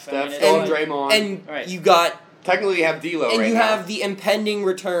what's Steph. Steph, I mean, still it's have like- Draymond. and Right. you got Technically, you have D'Lo and right you now. have the impending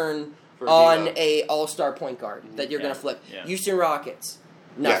return For on D'Lo. a all-star point guard that you're Yeah. gonna flip. Yeah. Houston Rockets,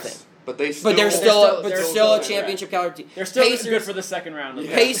 nothing. Yes, but they still. But they're They're still, still a good. championship caliber team. They're still Pacers, good for the second round. Of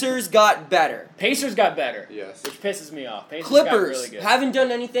the Yeah. Pacers got better. Pacers got better. Yes. Which pisses me off. Pacers got Clippers really good. haven't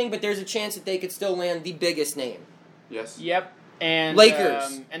done anything, but there's a chance that they could still land the biggest name. Yes. Yep. And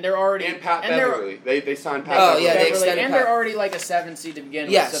Lakers. and they're already And Pat they're- Beverly. They signed Pat Oh, Beverly. yeah, they Beverly, extended and Pat. they're already like a 7 seed to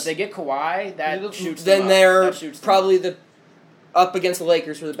begin Yes. with. So if they get Kawhi, that shoots Then them up. they're That shoots them probably up against the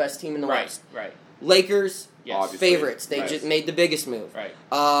Lakers for the best team in the up. right, West. right, Lakers, yes, Obviously. favorites. They Nice. just made the biggest move.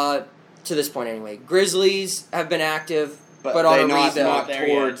 right. To this point, anyway. Grizzlies have been active, but But on they a not rebuild. not There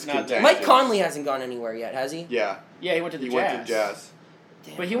yet. towards Not there. contention. Mike Conley hasn't gone anywhere yet, has he? Yeah, Yeah, he went to the he Jazz. went to Jazz.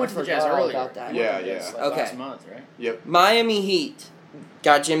 Damn, But he went to the I Jazz forgot all earlier. about that. He went Yeah, to the Jazz, yeah. like, Okay. last month, right? Yep. Miami Heat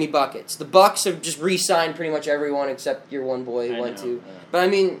got Jimmy Buckets. The Bucks have just re-signed pretty much everyone except your one boy I went know, to. I know. But I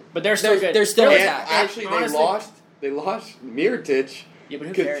mean, But they're still good. They're still They're And intact. actually, honestly- they lost Mirotic Yeah, but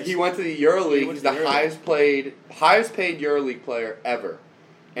who because cares? he went to the He EuroLeague. went He's to the the EuroLeague. highest paid EuroLeague player ever.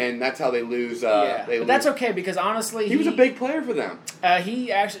 and that's how they lose. yeah, They but that's lose. okay because honestly, He was a big player for them. He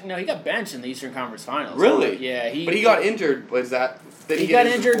got benched in the Eastern Conference Finals. Really? Yeah, But he got injured. Was that? Did He get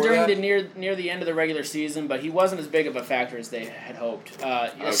got injured before during that? the near the end of the regular season, but he wasn't as big of a factor as they had hoped.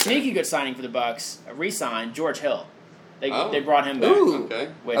 A sneaky good signing for the Bucks, re-signed George Hill. They brought him back, Ooh. Okay.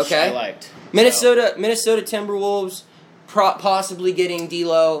 which Okay. I liked. Minnesota Timberwolves possibly getting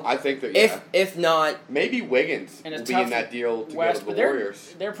D'Lo. I think that If not, maybe Wiggins And will it's be tough in that deal to West, go to but the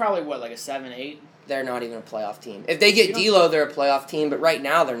Warriors. they're probably like a 7-8. they're not even a playoff team. If they get You don't- D'Lo, they're a playoff team. But right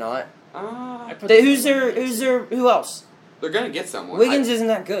now, they're not. I put Who else? They're gonna get someone. Wiggins isn't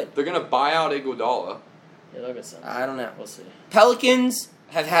that good. They're gonna buy out Iguodala. Yeah, look at some. I don't know. We'll see. Pelicans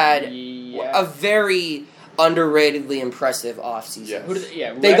have had Yeah. a very underratedly impressive offseason. Yes. Who did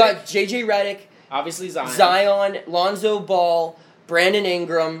they, They Redick, got J.J. Redick, obviously Zion, Lonzo Ball, Brandon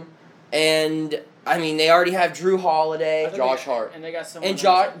Ingram, and I mean they already have Drew Holiday I think Josh Hart. and they got someone and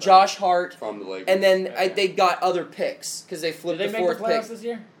else. Josh Hart, From the Lakers. and then Okay. they got other picks because they Did flipped they the make the fourth playoffs pick. this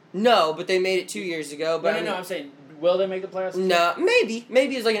year? No, but they made it 2 years ago. But No, I'm saying, will they make the playoffs? This no, maybe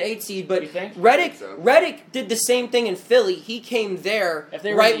it's like an 8 seed. But You think? I Redick think so. Redick did the same thing in Philly. He came there If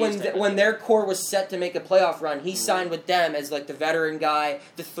they were right in the when East, I when think. their core was set to make a playoff run. He Mhm. signed with them as like the veteran guy,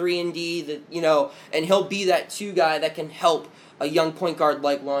 the 3-and-D, and he'll be that 2 guy that can help a young point guard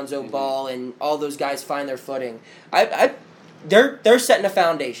like Lonzo Mhm. Ball and all those guys find their footing. They're setting a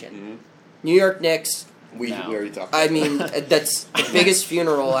foundation. Mhm. New York Knicks. We No. already talked. I about mean, that's the biggest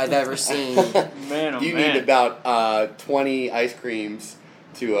funeral I've ever seen. Man, oh you man. need about 20 ice creams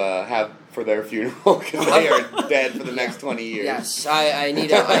to have for their funeral because they are dead for the next 20 years. Yes, I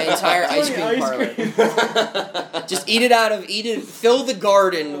need an entire ice cream parlor. Just eat it. Fill the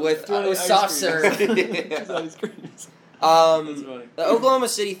garden with 20 soft ice serve. Ice creams. Um, funny. the Oklahoma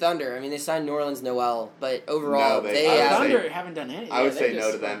City Thunder. I mean, they signed Nerlens Noel, but overall, No, they- they I would have. say- Thunder haven't done anything. I would Yeah, say they no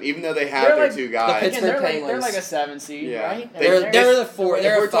just, to them, like- even though they have They're their like 2 the guys. Pittsburgh Again, they're Penguins. like a 7 seed, Yeah. right? They're the 4. if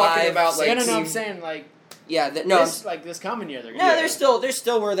They're we're a talking 5. about, like, no, team- I'm saying like yeah, this coming year they're no, gonna. they're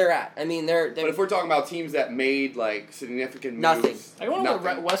still where they're at. I mean, they're But if we're talking about teams that made like significant moves, Nothing. I wonder what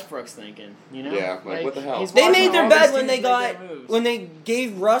nothing. Westbrook's thinking. You know? Yeah, like, what the hell? he's they watching made their all bed these when they teams make got their moves. when they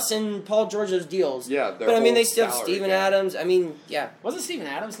gave Russ and Paul George those deals. Yeah, their But I mean, whole they still have salary Steven cap. Adams. I mean, yeah, Wasn't Steven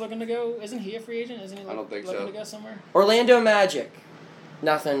Adams looking to go? Isn't he a free agent? Isn't he? I don't think looking so. to go somewhere. Orlando Magic.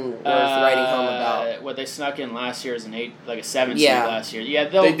 Nothing worth writing home about. What they snuck in last year is a 7 Yeah. seed last year. Yeah,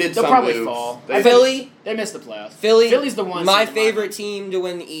 They did they'll some probably moves. fall. They- I think Philly, they missed the playoffs. Philly's the one. My seed in favorite mind. team to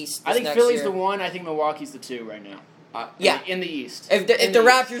win the East. I this think next Philly's year. the one. I think Milwaukee's the 2 right now. Yeah. in the East. If the In East.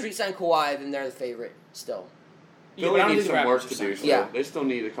 Raptors resign Kawhi, then they're the favorite still. Yeah, but Philly I don't needs think the some work Raptors to are do. signed. Still. Yeah. They still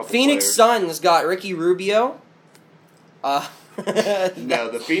need a couple. Phoenix players. Suns got Ricky Rubio. No,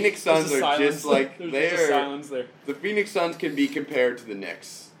 the Phoenix Suns There's a are silence. just like There's just a they're. silence there. The Phoenix Suns can be compared to the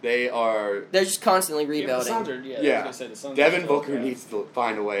Knicks. They are. They're just constantly Yeah, the rebuilding. Suns are, yeah, I was Yeah. gonna say the Suns are Devin still Booker bad. needs to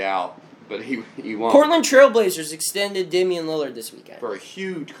find a way out, but he won't. Portland Trailblazers extended Damian Lillard this weekend. For a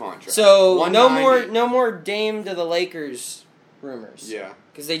huge contract. So no 190. more Dame to the Lakers rumors. Yeah.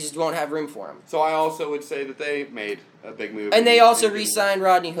 Because they just won't have room for him. So I also would say that they made a big move. And they in- also in- re-signed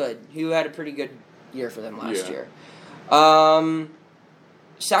Rodney Hood, who had a pretty good year for them last Yeah. year.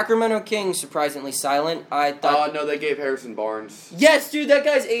 Sacramento Kings surprisingly silent. I thought. No, they gave Harrison Barnes. Yes, dude, that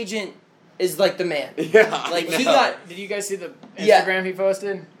guy's agent is like the man. Yeah. Like I he know. got. Did you guys see the Yeah. Instagram he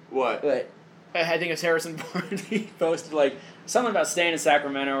posted? What? What? I think it's Harrison Barnes. He posted like something about staying in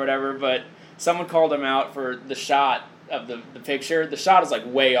Sacramento or whatever, but someone called him out for the shot of the picture. The shot is like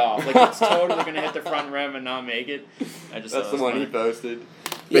way off. Like it's totally gonna hit the front rim and not make it. I just That's thought the it was one he funny. posted.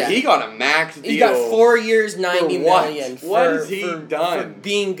 But Yeah. he got a max deal. He got 4 years, $90 For what? million. What for, has he for, done? For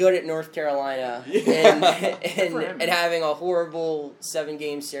being good at North Carolina Yeah. and For him. and having a horrible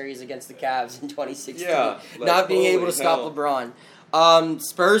 7-game series against the Cavs in 2016. Yeah, like, not being able holy to stop hell. LeBron.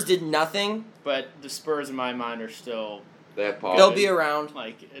 Spurs did nothing. But the Spurs in my mind are still They have Paul. They'll be around.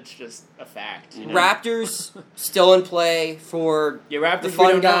 like it's just a fact. You know? Raptors still in play for Yeah, Raptors. the we fun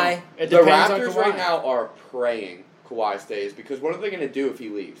don't know. guy. It The depends on Raptors Kawhi. right now are praying Kawhi stays because what are they going to do if he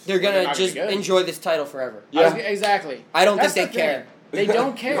leaves? They're They're gonna not just gonna be good. enjoy this title forever. Exactly. I don't That's think the they thing. care. They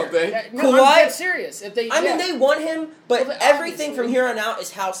don't care. Don't they? No, Kawhi- I'm dead serious. If they, I mean, they want him, but Well, everything obviously. from here on out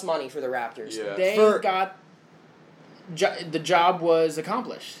is house money for the Raptors. Yeah. they For- got the job was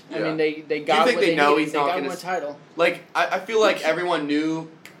accomplished. I Yeah. mean, they got think what they they know needed. he's they not got gonna one title. Like, I feel like everyone knew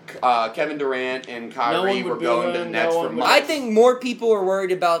Kevin Durant and No Kyrie one would were boo going to the him, Nets no for one would- months. I think more people are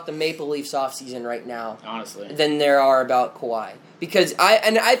worried about the Maple Leafs offseason right now Honestly, than there are about Kawhi. Because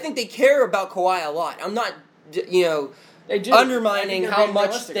I think they care about Kawhi a lot. I'm not, they do. undermining I think they're how being much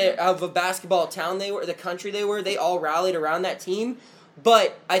realistic. of a basketball town they were, the country they were. They all rallied around that team.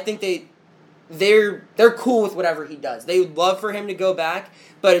 but I think they're cool with whatever he does. They would love for him to go back,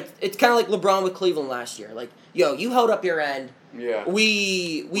 but it's kind of like LeBron with Cleveland last year. Like, yo, you held up your end. Yeah.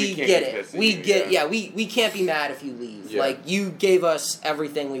 We can't get get it. pissed at We you, get yeah. we can't be mad if you leave. Yeah. Like, you gave us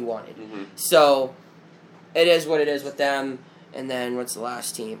everything we wanted. Mhm. So it is what it is with them. And then what's the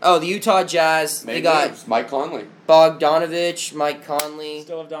last team? Oh, the Utah Jazz. They got Mike Conley. Bogdanovich, Mike Conley.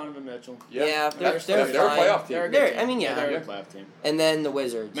 Still have Donovan Mitchell. Yeah, they're They're a fine. playoff team. They're a good They're- team. I mean, yeah. They're a Yeah. good playoff team. And then the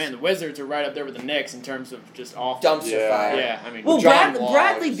Wizards. Man, the Wizards are right up there with the Knicks in terms of just awful. Dumpster Yeah. fire. Yeah, I mean, Well, John Wall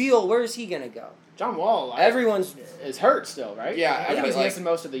Bradley is- Beal, where is he gonna go? John Wall Everyone's is hurt still, right? Yeah, I think but he's like- missing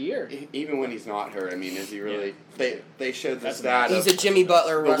most of the year. Even when he's not hurt, I mean, is he really? They showed the That's stat he's of a Jimmy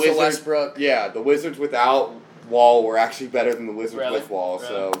Butler, the Russell Wizards- Westbrook. Yeah, the Wizards without Wall were actually better than the Wizards Really? with Wall. Really?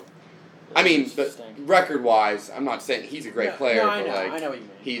 So, I mean, Interesting. record-wise, I'm not saying he's a great No, player, no, I but know, like I know what you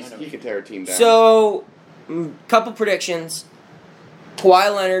mean. I know he what can tear a team down. So, couple predictions.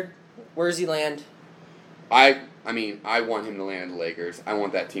 Kawhi Leonard, where does he land? I mean, I want him to land the Lakers. I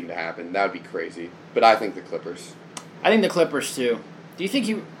want that team to happen. That would be crazy. But I think the Clippers. I think the Clippers too. Do you think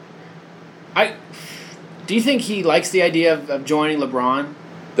do you think he likes the idea of joining LeBron?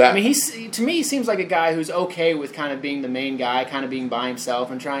 That I mean, to me, he seems like a guy who's okay with kind of being the main guy, kind of being by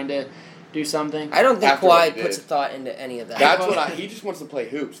himself and trying to do something. I don't think After what Kawhi he puts a did. thought into any of that. That's what he just wants to play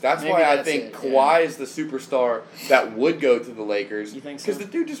hoops. That's Maybe why I that's think it, Kawhi is the superstar that would go to the Lakers. You think so? Because the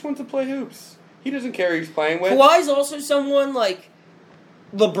dude just wants to play hoops. He doesn't care who he's playing with. Kawhi's also someone like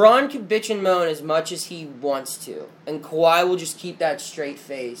LeBron can bitch and moan as much as he wants to, and Kawhi will just keep that straight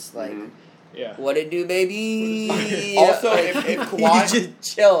face, like, Mhm. Yeah. what it do, baby? Also, if Kawhi- he's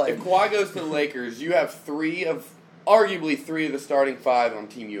just chilling. If Kawhi goes to the Lakers, you have arguably three of the starting five on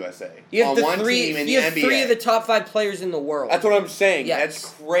Team USA. You have on the one three. team in You the have NBA. three of the top 5 players in the world. That's what I'm saying. Yes.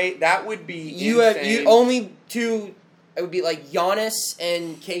 That's great. That would be you insane. only two. It would be like Giannis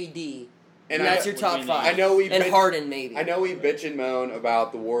and KD, and I that's know- your top I 5. know we and bitch- Harden maybe. I know we bitch and moan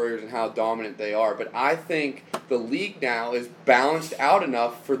about the Warriors and how dominant they are, but I think the league now is balanced out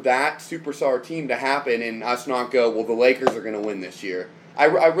enough for that superstar team to happen and us not go, well, the Lakers are going to win this year. I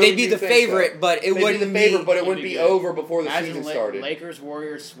really They'd be do the think favorite, so. but it They'd wouldn't be the favorite, but it It'd wouldn't be be good. over before the Imagine season the started. Lakers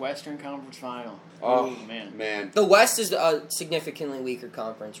Warriors Western Conference Final. Oh, Ooh, man. man. The West is a significantly weaker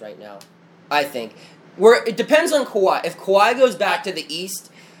conference right now, I think. Where it depends on Kawhi. If Kawhi goes back to the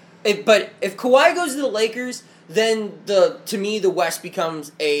East, but if Kawhi goes to the Lakers, then to me the West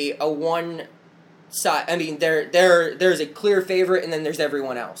becomes a one side. I mean, there's a clear favorite, and then there's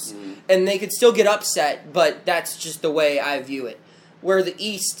everyone else, and they could still get upset, but that's just the way I view it. Where the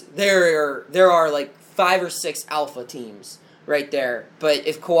East, there are like 5 or 6 alpha teams right there. But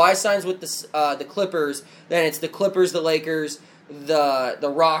if Kawhi signs with the Clippers, then it's the Clippers, the Lakers,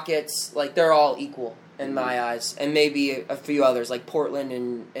 the Rockets. Like, they're all equal in my eyes, and maybe a few others like Portland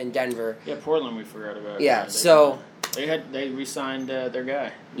and Denver. Yeah, Portland we forgot about. Yeah, so they re-signed their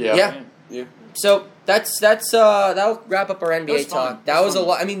guy. Yeah. Yeah. So that'll wrap up our NBA was fun. talk. That It was was a fun.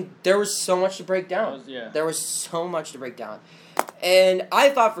 lot. I mean, there was so much to break down. Yeah. There was so much to break down. And I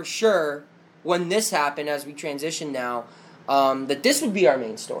thought for sure when this happened, as we transition now, that this would be our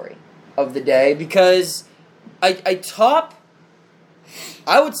main story of the day because I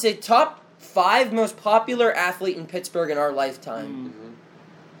would say top 5 most popular athlete in Pittsburgh in our lifetime,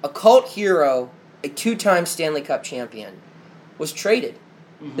 a cult hero, a 2-time Stanley Cup champion, was traded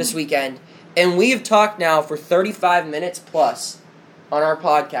this weekend. And we have talked now for 35 minutes plus on our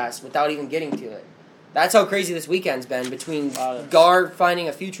podcast without even getting to it. That's how crazy this weekend's been between Gar finding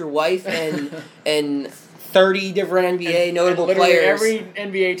a future wife and 30 different NBA notable and literally players. every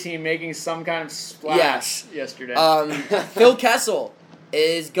NBA team making some kind of splash yesterday. Phil Kessel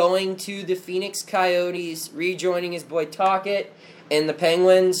is going to the Phoenix Coyotes, rejoining his boy Tocchet, and the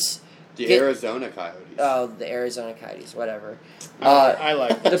Penguins. The Arizona Coyotes. Oh, the Arizona Coyotes, whatever. I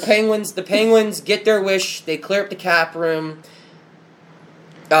like this. The Penguins get their wish. They clear up the cap room.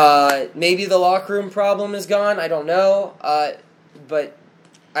 Maybe the locker room problem is gone. I don't know. But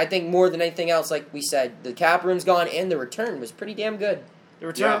I think more than anything else, like we said, the cap room's gone, and the return was pretty damn good. The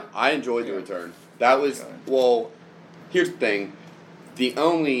return. Yeah, I enjoyed the return. That was, well, here's the thing. The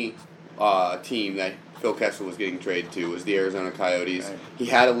only team that Phil Kessel was getting traded to was the Arizona Coyotes. Right. He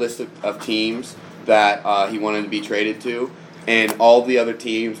had a list of teams that he wanted to be traded to, and all the other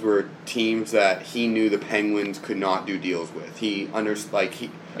teams were teams that he knew the Penguins could not do deals with.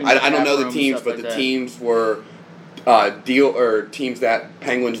 I don't know the room, teams, stuff but like the that. teams were teams that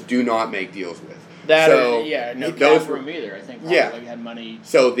Penguins do not make deals with. That So, no those cap were- room either. I think Yeah. like had money.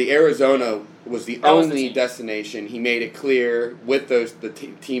 So the Arizona was the That was the only team. destination. He made it clear with the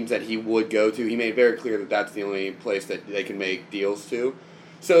teams that he would go to. He made it very clear that that's the only place that they can make deals to.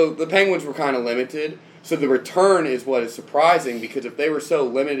 So the Penguins were kind of limited. So the return is what is surprising, because if they were so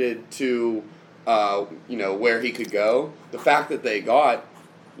limited to, where he could go, the fact that they got,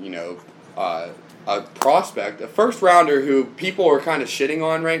 a prospect, a first rounder who people are kind of shitting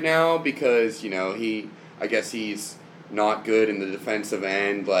on right now because I guess he's not good in the defensive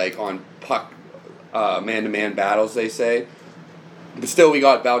end, like on puck, man-to-man battles, they say. But still, we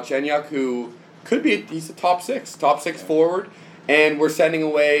got Galchenyuk, who he's a top six forward, and we're sending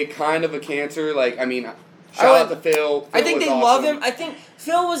away kind of a cancer. Shout out to Phil. I think was they love awesome. him. I think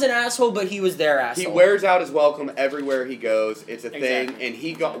Phil was an asshole, but he was their asshole. He wears out his welcome everywhere he goes. It's a Exactly.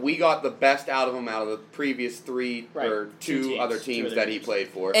 thing, and we got the best out of him out of the previous three Right. or two other teams that he played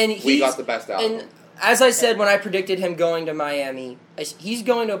for. And we he's- got the best out of And him. as I said when I predicted him going to Miami, he's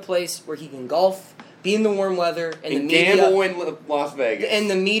going to a place where he can golf, be in the warm weather, and the media gamble in Las Vegas. and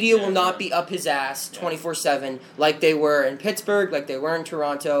the media will not be up his ass 24/7 like they were in Pittsburgh, like they were in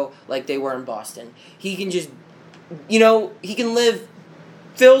Toronto, like they were in Boston. He can just, he can live.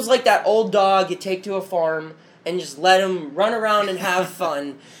 Phil's like that old dog you take to a farm and just let him run around and have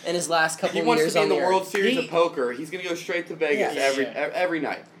fun in his last couple he of wants years to be in on the earth. World Series He- of Poker. He's going to go straight to Vegas Yeah. every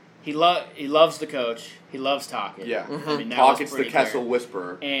night. He loves the coach. He loves talking. Yeah. I mean, that was Talk, it's the pretty Kessel clear.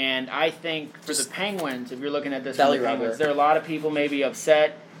 Whisperer. And I think for the Penguins, if you're looking at this Belly from the Penguins, rubber. there are a lot of people maybe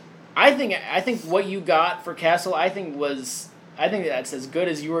upset. I think what you got for Kessel, I think that's as good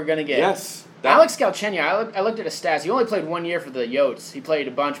as you were going to get. Yes. Alex Galchenyuk, I looked at his stats. He only played 1 year for the Yotes. He played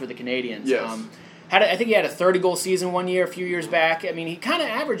a bunch with the Canadians. Yes. I think he had a 30-goal season 1 year, a few years back. I mean, he kind of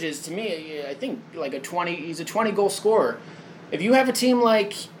averages, to me, I think, like he's a 20-goal scorer. If you have a team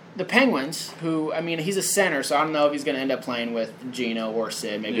like the Penguins, who, I mean, he's a center, so I don't know if he's going to end up playing with Gino or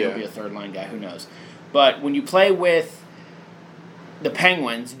Sid. Maybe he'll be a third-line guy. Who knows? But when you play with the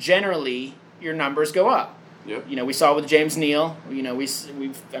Penguins, generally, your numbers go up. Yep. We saw it with James Neal.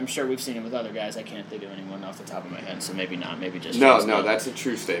 I'm sure we've seen it with other guys. I can't think of anyone off the top of my head, so maybe not. Maybe just James Neal. That's a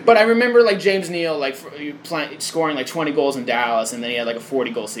true statement. But I remember James Neal scoring 20 goals in Dallas, and then he had a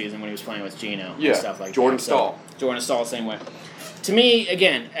 40-goal season when he was playing with Gino and stuff like Jordan that. Stahl. Jordan Stahl, same way. To me,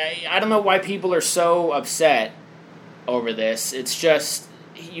 again, I don't know why people are so upset over this. It's just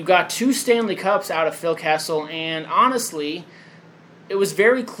you got 2 Stanley Cups out of Phil Kessel, and honestly, it was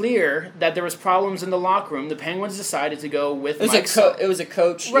very clear that there was problems in the locker room. The Penguins decided to go with It was a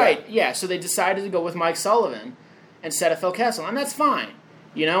coach. Right, yeah. So they decided to go with Mike Sullivan instead of Phil Kessel, and that's fine.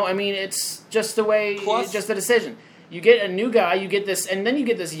 I mean, it's just the way, just the decision. You get a new guy, you get this, and then you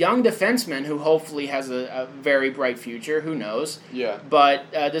get this young defenseman who hopefully has a very bright future. Who knows? Yeah.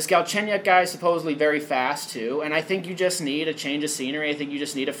 But this Galchenyuk guy is supposedly very fast too, and I think you just need a change of scenery. I think you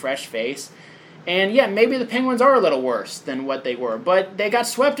just need a fresh face. And yeah, maybe the Penguins are a little worse than what they were, but they got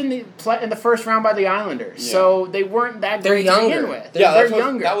swept in the first round by the Islanders, so they weren't that They're great younger. to begin with. They're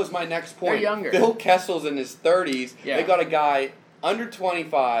younger. That was my next point. They're younger. Phil Kessel's in his 30s. Yeah. They got a guy under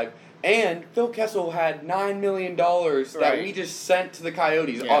 25, and Phil Kessel had $9 million that Right. we just sent to the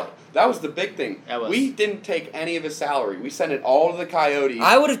Coyotes. Yeah. That was the big thing. That was. We didn't take any of his salary. We sent it all to the Coyotes.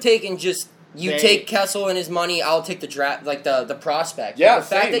 I would have taken just They- take Kessel and his money. I'll take the draft, the prospect. Yeah, the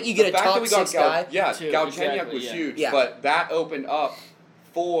fact same. that you get The a fact top that we got 6 guy. Too, Galchenyuk exactly, was yeah. huge, Yeah. but that opened up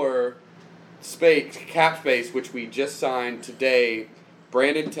for cap space, which we just signed today.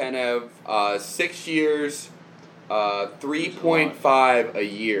 Brandon Tanev, 6 years, 3.5 a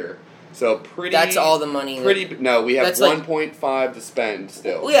year. So pretty. That's all the money. No, we have That's like- 1.5 to spend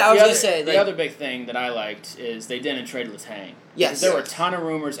still. Well, yeah, I was The gonna other- say the other big thing that I liked is they didn't trade Letang. Yes. There were a ton of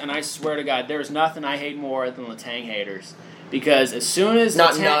rumors, and I swear to God, there's nothing I hate more than Letang haters. Because as soon as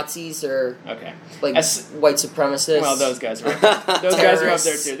not Letang, Nazis or okay, like As- white supremacists. well, those guys are those guys are up there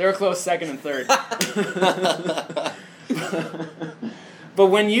Terrorists. too. They were close second and third. But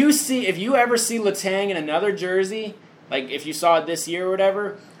if you ever see Letang in another jersey, like if you saw it this year or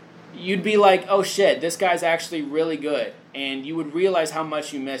whatever, you'd be like, oh shit, this guy's actually really good. And you would realize how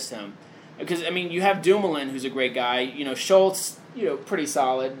much you missed him. Because, I mean, you have Dumoulin, who's a great guy. Schultz, pretty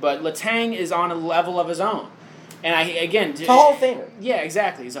solid. But Letang is on a level of his own. And He's a Hall of Famer. Yeah,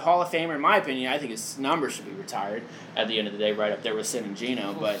 exactly. He's a Hall of Famer. In my opinion, I think his numbers should be retired at the end of the day, right up there with Sid and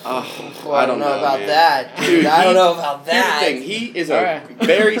Gino. But Well, I don't know about man. that, dude. Dude, I don't know about that. Here's the thing. He is All right.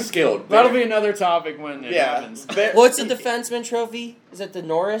 very skilled. that'll be another topic when it Yeah. happens. What's the defenseman trophy? Is it the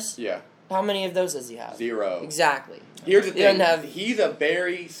Norris? Yeah. How many of those does he have? 0. Exactly. Here's the He doesn't thing. have- He's a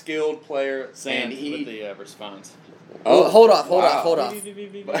very skilled player, Sand and he. with the response. Oh, hold off. wow.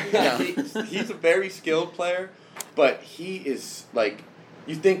 No. He's a very skilled player, but he is like,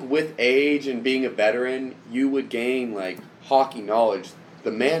 you think with age and being a veteran, you would gain like hockey knowledge.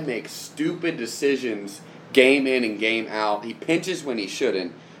 The man makes stupid decisions game in and game out. He pinches when he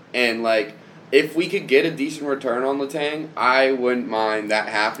shouldn't, and like, if we could get a decent return on Letang, I wouldn't mind that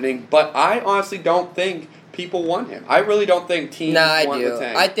happening. But I honestly don't think people want him. I really don't think teams Nah, I want do.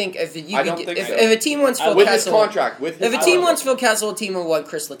 Letang. I think if you I could don't get, think if, so. if a team wants Phil with his Kessel, contract, with his if a team contract. wants Phil Kessel, a team will want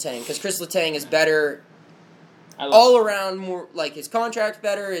Chris Letang because Chris Letang is better. I love All around, more like his contract's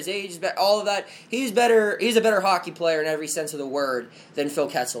better, his age is better, all of that. He's better. He's a better hockey player in every sense of the word than Phil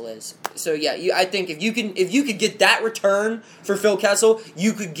Kessel is. So yeah, I think if you could get that return for Phil Kessel,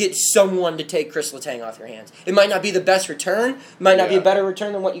 you could get someone to take Chris Letang off your hands. It might not be the best return, might not be a Yeah. better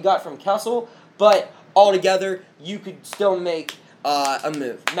return than what you got from Kessel, but altogether you could still make a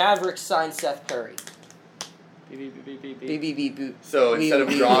move. Mavericks signed Seth Curry. Beep, beep, beep, beep, beep. Beep, beep, beep, boop. So Beep, instead of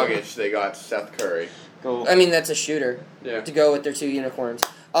beep, Dragic, they got Seth Curry. Cool. I mean, that's a shooter. Yeah. To go with their 2 unicorns.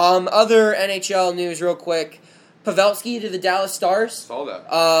 Other NHL news, real quick. Pavelski to the Dallas Stars. Saw that.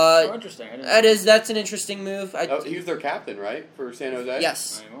 Oh, interesting. I didn't That's an interesting move. Oh, he was their captain, right, for San Jose?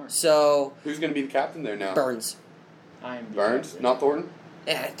 Yes. Not anymore. So Who's going to be the captain there now? Burns. I'm Burns, not Thornton.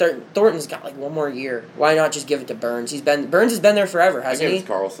 Yeah, Thornton's got like one more year. Why not just give it to Burns? Burns has been there forever, I hasn't give it he? to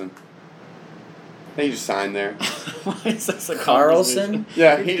Carlson. I think he just signed there. Why is this a Carlson?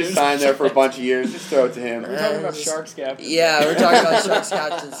 Yeah, he just signed there for a bunch of years. Just throw it to him. We're talking about Sharks captain. Yeah, we're talking about Sharks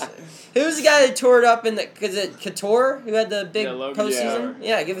captains. Who was the guy that tore it up in the? Is it Couture who had the big Yeah, Logan postseason?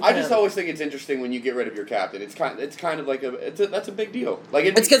 Yeah, give it to I him. just always think it's interesting when you get rid of your captain. It's kind of like that's a big deal. Like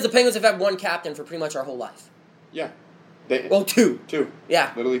It's because the Penguins have had one captain for pretty much our whole life. yeah, Well, 2. two,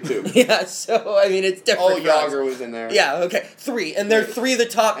 Yeah. literally 2. Yeah, so, I mean, it's different. Oh, for us. Yager was in there. Yeah, okay. 3. And they're 3 of the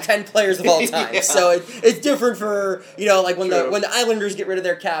top 10 players of all time. Yeah. So it's different for, like when True. the Islanders get rid of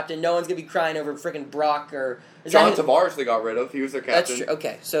their captain, no one's going to be crying over freaking Brock or... Is John that- Tavares they got rid of. He was their That's captain. true.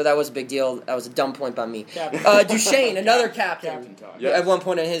 Okay, so that was a big deal. That was a dumb point by me. Captain. Duchesne, another captain. Captain talk. Yeah. At one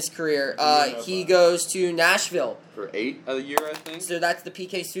point in his career. He Yeah. goes to Nashville. For 8 of the year, I think. So that's the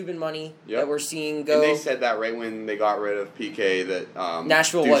PK Subban money Yep. that we're seeing go... And they said that right when they got rid of PK that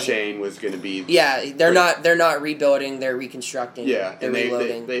Nashville Duchesne was going to be. Yeah, they're not rebuilding, they're reconstructing. Yeah, they're and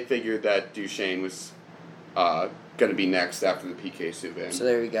reloading. they figured that Duchesne was going to be next after the PK Subban. So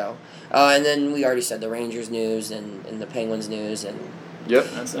there we go. And then we already said the Rangers news and the Penguins news and Yep.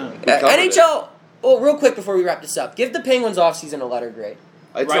 That's it. We covered it. NHL. Well, real quick before we wrap this up, give the Penguins offseason a letter grade.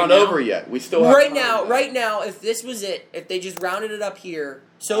 It's Right not now? over yet. We still have Right time. now, if this was it, if they just rounded it up here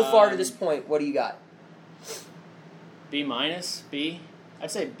so far to this point, what do you got? B minus B.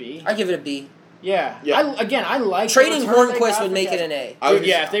 I'd say B. I give it a B. Yeah. Yeah. I like Trading the return they Hornquist got would for make it Kessel. an A. I was Dude,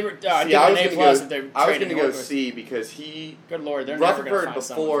 yeah, just- if they were, See, I'd I give it was an A gonna plus go- if they're I was trading going to go Hornquist. C because he Good lord, they're never going to Rutherford find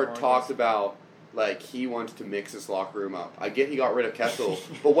someone before for Hornquist. talked about like he wants to mix his locker room up. I get he got rid of Kessel,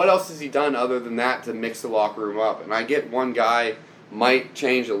 but what else has he done other than that to mix the locker room up? And I get one guy might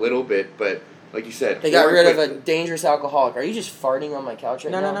change a little bit, but like you said, They got rid of Hornquist- a dangerous alcoholic. Are you just farting on my couch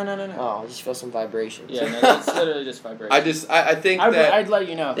right No, now? no. Oh, I just feel some vibrations. Yeah, no, that's literally just vibration. I think that I'd let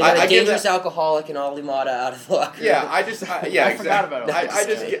you know. They got I a give dangerous that- alcoholic and Ali Mata out of the locker room. yeah, I forgot about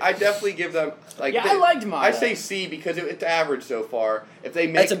it. I definitely give them like Yeah, I liked Mata. I say C because it's average so far. If they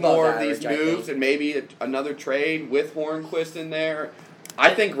That's make above more average, of these I moves think. and maybe another trade with Hornquist in there,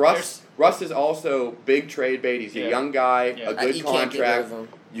 I think Russ is also big trade bait. He's a Yeah. young guy, Yeah. a good You can't get rid contract. of him.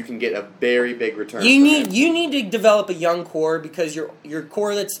 You can get a very big return. You for need him. you need to develop a young core because your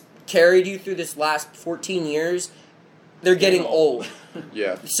core that's carried you through this last 14 years, they're getting old.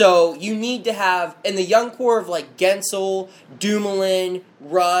 Yeah. So you need to have and the young core of like Gensel, Dumoulin,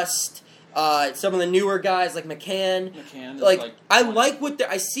 Rust, some of the newer guys like McCann.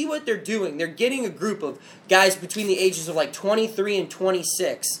 I see what they're doing. They're getting a group of guys between the ages of like 23 and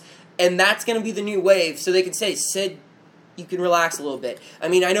 26, and that's going to be the new wave. So they can say, Sid, you can relax a little bit. I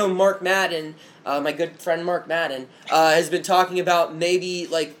mean, I know Mark Madden, my good friend Mark Madden, has been talking about maybe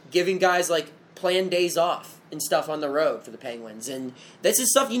like giving guys like planned days off and stuff on the road for the Penguins, and this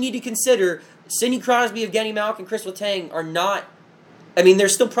is stuff you need to consider. Sidney Crosby, Evgeny Malkin, Chris Letang are not. I mean, they're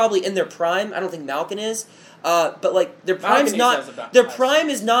still probably in their prime. I don't think Malkin is. But like their prime's prime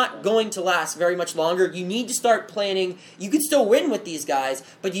is not going to last very much longer. You need to start planning. You can still win with these guys,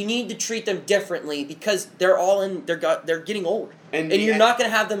 but you need to treat them differently because they're all in. They're getting old. And you're not going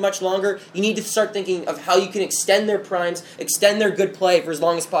to have them much longer. You need to start thinking of how you can extend their primes, extend their good play for as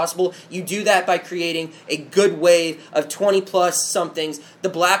long as possible. You do that by creating a good wave of 20-plus somethings. The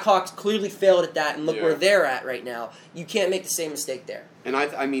Blackhawks clearly failed at that, and look where they're at right now. You can't make the same mistake there. And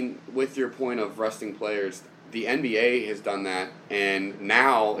I mean, with your point of resting players, the NBA has done that, and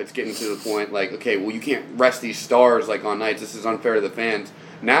now it's getting to the point like, okay, well, you can't rest these stars like on nights. This is unfair to the fans.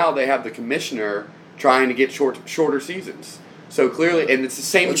 Now they have the commissioner trying to get shorter seasons. So clearly, and it's the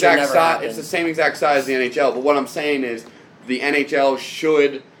same exact size. It's the same exact size as the NHL. But what I'm saying is, the NHL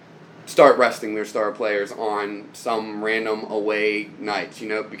should start resting their star players on some random away nights.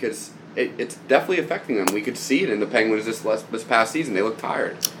 Because it's definitely affecting them. We could see it in the Penguins this past season. They look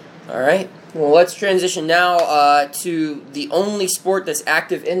tired. All right. Well, let's transition now to the only sport that's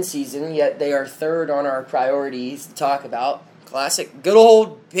active in season, yet they are third on our priorities to talk about. Classic, good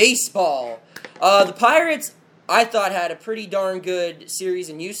old baseball. The Pirates, I thought, had a pretty darn good series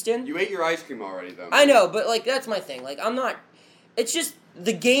in Houston. You ate your ice cream already, though. I know, but that's my thing. I'm not. It's just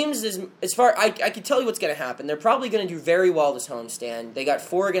the games as far I can tell you what's going to happen. They're probably going to do very well this homestand. They got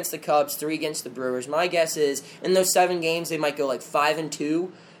 4 against the Cubs, 3 against the Brewers. My guess is in those 7 games they might go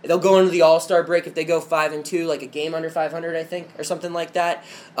 5-2. They'll go into the All-Star break if they go 5-2, a game under 500, I think, or something like that.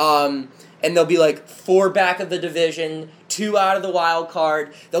 And they'll be 4 back of the division, 2 out of the wild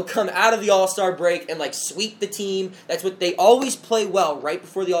card. They'll come out of the All-Star break and sweep the team. That's what they always play well right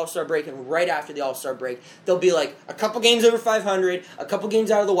before the All-Star break and right after the All-Star break. They'll be a couple games over 500, a couple games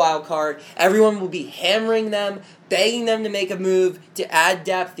out of the wild card. Everyone will be hammering them, begging them to make a move, to add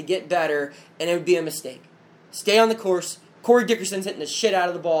depth, to get better, and it would be a mistake. Stay on the course. Corey Dickerson's hitting the shit out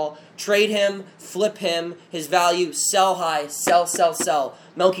of the ball. Trade him, flip him, his value, sell high, sell, sell, sell.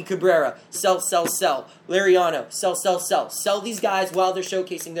 Melky Cabrera, sell, sell, sell. Liriano, sell, sell, sell. Sell these guys while they're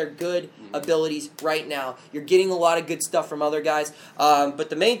showcasing their good abilities right now. You're getting a lot of good stuff from other guys.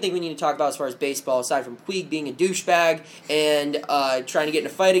 But the main thing we need to talk about as far as baseball, aside from Puig being a douchebag and trying to get in a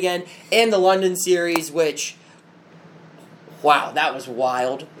fight again, and the London series, which... Wow, that was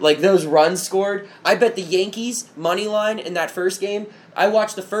wild. Those runs scored. I bet the Yankees, money line in that first game, I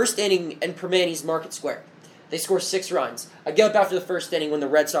watched the first inning in Permanis Market Square. They score 6 runs. I get up after the first inning when the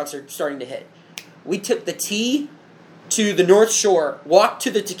Red Sox are starting to hit. We took the T to the North Shore, walked to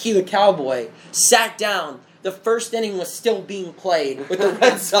the Tequila Cowboy, sat down. The first inning was still being played with the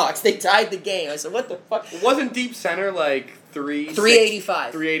Red Sox. They tied the game. I said, what the fuck? Wasn't deep center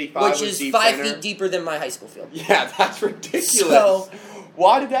 385. 385, which is 5 feet deeper than my high school field. Yeah, that's ridiculous. So,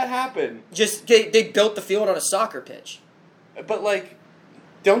 why did that happen? Just they built the field on a soccer pitch. But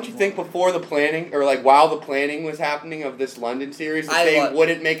don't you think before the planning or while the planning was happening of this London series, that they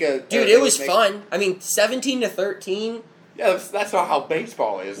wouldn't make a dude? It was fun. 17-13. Yeah, that's not how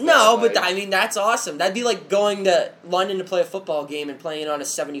baseball is. No, but that's awesome. That'd be like going to London to play a football game and playing it on a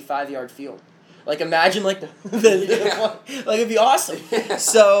 75-yard field. Imagine it'd be awesome. Yeah.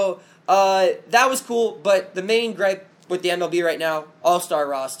 So that was cool. But the main gripe with the MLB right now, All-Star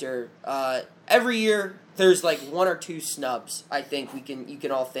roster. Every year there's 1 or 2 snubs. I think you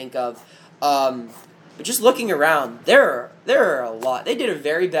can all think of. But just looking around, there are a lot. They did a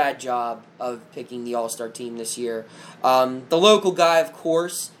very bad job of picking the All-Star team this year. The local guy, of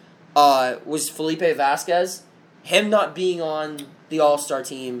course, was Felipe Vasquez. Him not being on the All-Star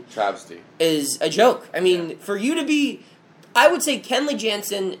team travesty is a joke. For you to be... I would say Kenley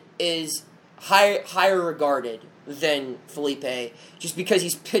Jansen is higher regarded than Felipe, just because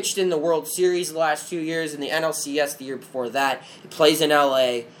he's pitched in the World Series the last 2 years and the NLCS the year before that. He plays in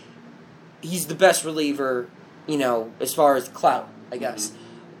L.A., he's the best reliever, as far as clout, I guess. Mm-hmm.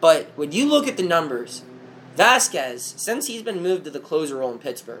 But when you look at the numbers, Vasquez, since he's been moved to the closer role in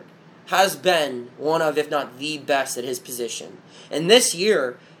Pittsburgh, has been one of, if not the best at his position. And this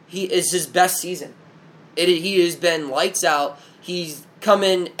year, he is his best season. He has been lights out. He's come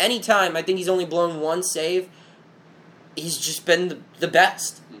in anytime. I think he's only blown 1 save. He's just been the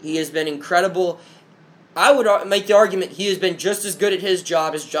best. He has been incredible. I would make the argument he has been just as good at his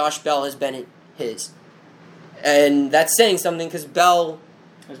job as Josh Bell has been at his. And that's saying something because Bell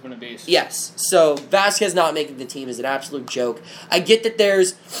has been a beast. Yes. So Vasquez not making the team is an absolute joke. I get that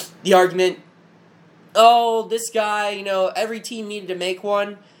there's the argument, this guy, every team needed to make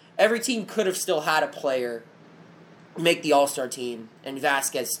one. Every team could have still had a player make the All-Star team, and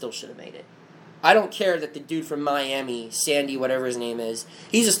Vasquez still should have made it. I don't care that the dude from Miami, Sandy, whatever his name is,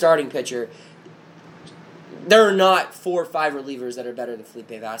 he's a starting pitcher. There are not 4 or 5 relievers that are better than Felipe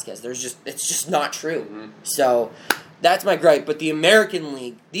Vasquez. It's just not true. Mm-hmm. So that's my gripe. But the American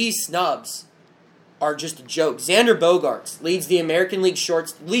League, these snubs are just a joke. Xander Bogaerts leads the American League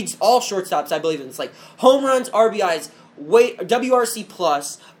leads all shortstops, I believe. It's home runs, RBIs, WRC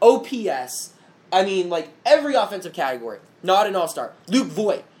plus, OPS. I mean, like every offensive category, not an all-star. Luke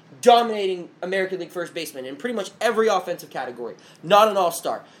Voigt, dominating American League first baseman in pretty much every offensive category, not an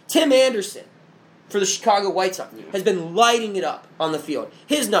all-star. Tim Anderson for the Chicago White Sox has been lighting it up on the field.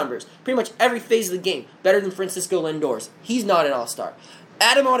 His numbers, pretty much every phase of the game, better than Francisco Lindor's. He's not an all-star.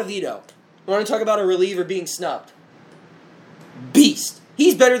 Adam Ottavino, want to talk about a reliever being snubbed? Beast.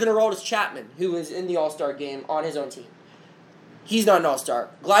 He's better than Aroldis Chapman, who was in the all-star game on his own team. He's not an all-star.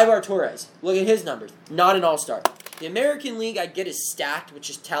 Gleyber Torres, look at his numbers. Not an all-star. The American League, I get, is stacked, which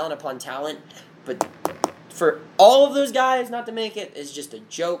is talent upon talent. But for all of those guys not to make it is just a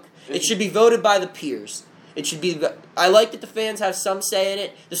joke. It should be voted by the peers. It should be. I like that the fans have some say in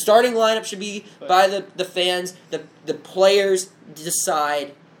it. The starting lineup should be by the fans. The players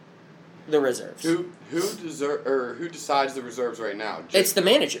decide the reserves. Who decides the reserves right now? It's the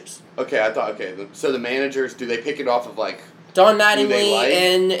managers. Okay, I thought. Okay, so the managers, do they pick it off of like? Don Mattingly like?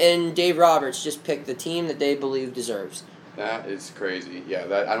 and Dave Roberts just pick the team that they believe deserves. That is crazy. Yeah,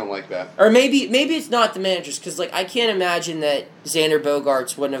 I don't like that. Or maybe it's not the managers, because like I can't imagine that Xander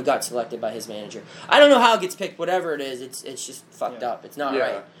Bogaerts wouldn't have got selected by his manager. I don't know how it gets picked. Whatever it is, it's just fucked up. It's not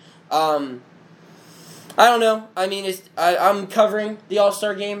right. I don't know. I mean, I'm covering the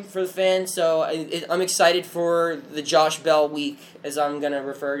All-Star game for the fans, so I'm excited for the Josh Bell week, as I'm gonna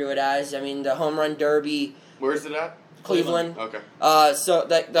refer to it as. I mean, the home run derby. Where's it at? Cleveland. Okay. So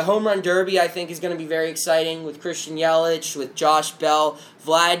the home run derby, I think, is going to be very exciting with Christian Yelich, with Josh Bell,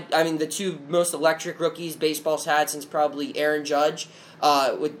 Vlad. I mean, the two most electric rookies baseball's had since probably Aaron Judge,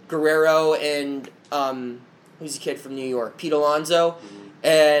 with Guerrero and who's the kid from New York, Pete Alonso,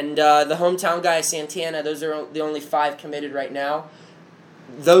 and the hometown guy Santana. Those are the only 5 committed right now.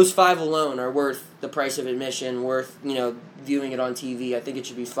 Those 5 alone are worth the price of admission, worth viewing it on TV. I think it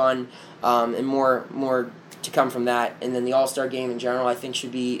should be fun, and more to come from that. And then the All-Star game in general, I think,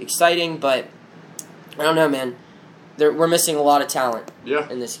 should be exciting, but I don't know, man. We're missing a lot of talent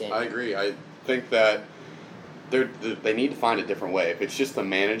in this game. I agree. I think that they need to find a different way. If it's just the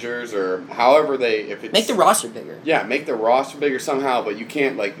managers or however make the roster bigger. Yeah, make the roster bigger somehow, but you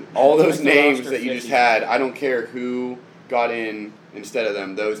can't, like, all those names that you 50. just had, I don't care who got in instead of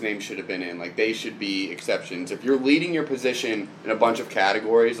them, those names should have been in. Like, they should be exceptions. If you're leading your position in a bunch of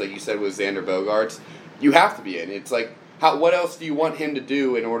categories, like you said with Xander Bogaerts, you have to be in. It's like, what else do you want him to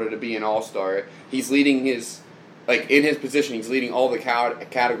do in order to be an all-star? He's leading in his position, he's leading all the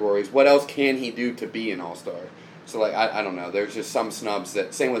categories. What else can he do to be an all-star? So, like, I don't know. There's just some snubs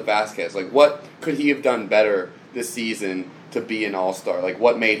same with Vasquez. Like, what could he have done better this season to be an all-star? Like,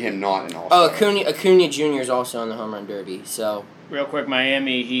 what made him not an all-star? Oh, Acuna Jr. is also on the home run derby, so. Real quick,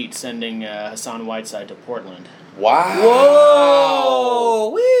 Miami Heat sending Hassan Whiteside to Portland. Wow. Whoa!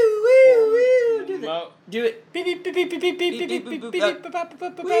 Woo, woo, woo. Do it. Beep, beep, beep, beep, beep, beep, beep, beep, beep, beep,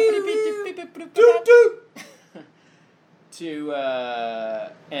 to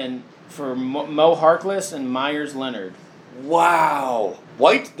and for Mo Harkless and Myers Leonard. Wow.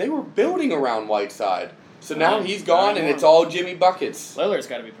 They were building around Whiteside. So now he's gone and it's all Jimmy Buckets. Lillard's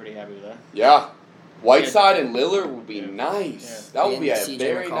got to be pretty happy with that. Yeah. Whiteside and Lillard would be nice. Yeah. That would be a CJ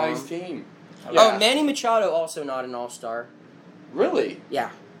very McCollum. nice team. Oh, Manny Machado also not an all-star. Really? Yeah.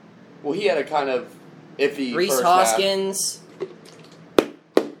 Well, he had a kind of iffy Reese first Hoskins.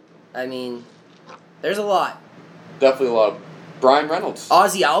 I mean, there's a lot. half. Definitely a lot of Brian Reynolds.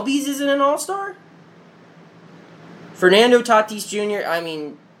 Ozzy Albies isn't an all-star? Fernando Tatis Jr., I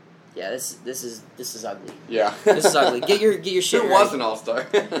mean, yeah, this is ugly. Yeah. This is ugly. Get your shit Who right. was an all-star?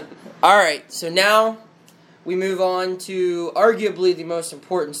 All right, so now we move on to arguably the most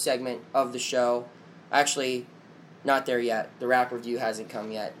important segment of the show. Actually, not there yet. The rap review hasn't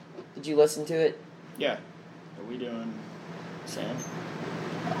come yet. Did you listen to it? Yeah. Are we doing Sam?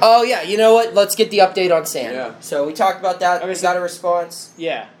 Oh, yeah, you know what? Let's get the update on Sam. Yeah. So we talked about that. Okay, We so- got a response.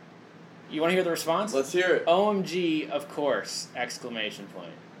 Yeah. You want to hear the response? Let's hear it. OMG, of course! Exclamation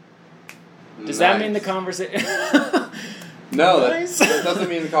point. Does that mean the conversation? No, Nice. that doesn't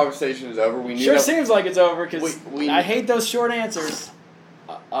mean the conversation is over. We knew Sure that- seems like it's over because We- I hate those short answers.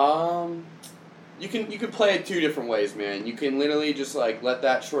 You can play it 2 different ways, man. You can literally just like let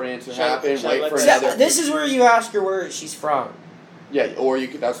that short answer Shall- happen, shall wait I for let another. This is where you ask her where she's from. Yeah, or you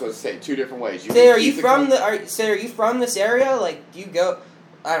could. That's what I say. 2 different ways. You Say, can are you keep from are you from this area? Like, do you go?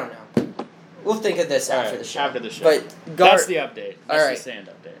 I don't know. We'll think of this after Alright, the show. after the show. But That's the update. That's Alright. the sand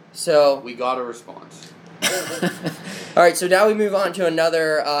update. so We got a response. all right. So now we move on to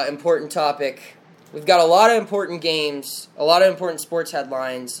another important topic. We've got a lot of important games, a lot of important sports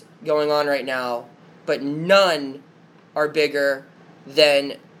headlines going on right now, but none are bigger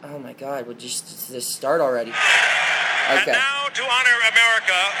than. Oh my God! Would just this start already? Okay. And now to honor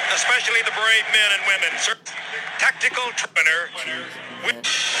America, especially the brave men and women. Tactical winner.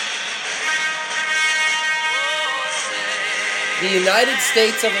 The United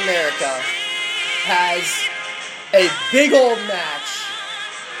States of America has a big old match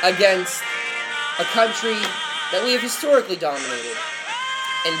against a country that we have historically dominated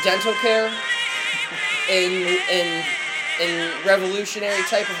in dental care, in revolutionary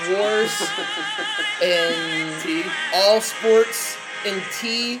type of wars, in Tea. all sports, in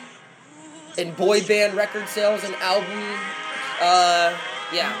tea, in boy band record sales and album.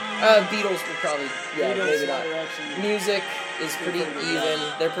 Beatles would probably, maybe not. Music is pretty even.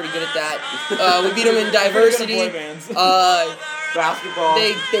 They're pretty good at that. We beat them in diversity. Basketball.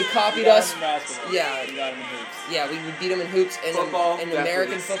 They copied us. Basketball. Yeah. You got him in hoops. Yeah, we would beat them in hoops and Football, in definitely.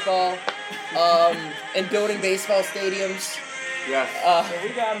 American football, and building baseball stadiums. Yes. So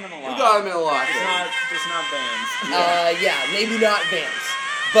we got him in a lot. You got him in a lot. Just not bands. Maybe not bands,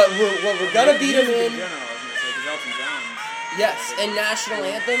 but what we're gonna beat them Music in. general, I was gonna say, 'cause Elton John's. Yes, and national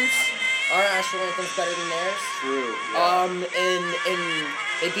anthems. Our national anthem's better than theirs. True. Yeah. And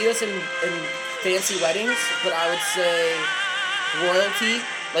they beat us in fancy weddings, but I would say royalty,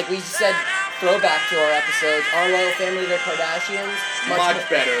 like we said, throwback to our episodes. Our royal family, the Kardashians, Much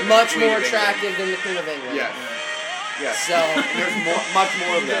better than much the Queen more of England. attractive than the Queen of England. Yes. Yes. So There's much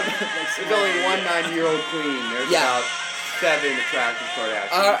more of them. There's only one 90-year-old queen. There's about 7 attractive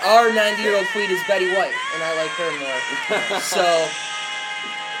Kardashians. our 90-year-old queen is Betty White, and I like her more. So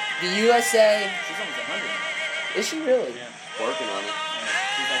the USA, She's almost 100 now. is she really? Yeah. Working on it.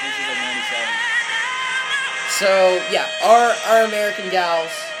 I think she's like 97. So yeah, our American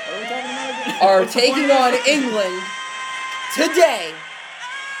gals What are we talking about again? are What's the taking point on of this? England today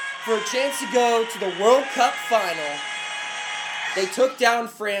for a chance to go to the World Cup final. They took down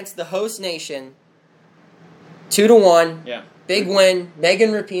France, the host nation, 2-1. Yeah. Big win.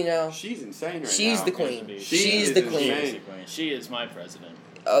 Megan Rapinoe. She's insane right She's now. the queen. She She's is the queen. insane. She is my president.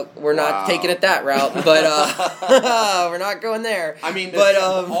 We're not Wow. taking it that route, but we're not going there. I mean, But,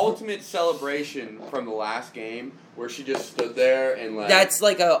 the ultimate celebration from the last game, where she just stood there and like that's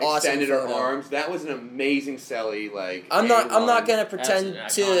like a awesome extended her photo. arms. That was an amazing celly. Like I'm not A1. gonna pretend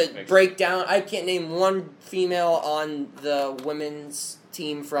That's an iconic to picture. break down. I can't name one female on the women's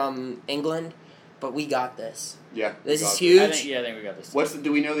team from England, but we got this. Yeah, This we is got huge. I think we got this.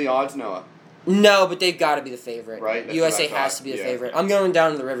 Do we know the odds, Noah? No, but they've got to be the favorite. Right, that's USA what I has thought. to be the Yeah. favorite. I'm going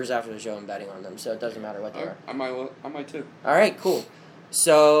down to the Rivers after the show and betting on them, so it doesn't matter what they are. I might too. All right, cool.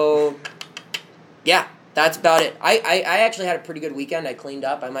 So, yeah, that's about it. I actually had a pretty good weekend. I cleaned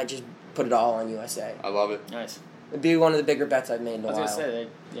up. I might just put it all on USA. I love it. Nice. It'd be one of the bigger bets I've made in a I was while. gonna say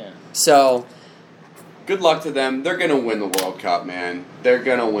yeah. So, Good luck to them. They're gonna win the World Cup, man. They're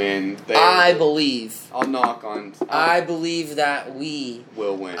gonna win. I believe. I'll knock on. I believe that we.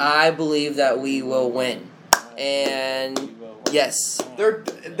 will win. I believe that we will win. And yes,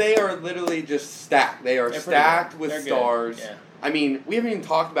 They are literally just stacked. They are They're pretty stacked good. with They're good. stars. Yeah. I mean, we haven't even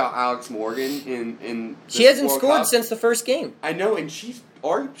talked about Alex Morgan in. she this hasn't World scored Cup. since the first game. I know, and she's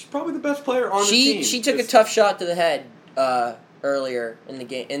probably the best player on the team. She took a Just- tough shot to the head earlier in the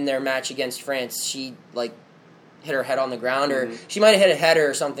game in their match against France. She hit her head on the ground, or she might have hit a header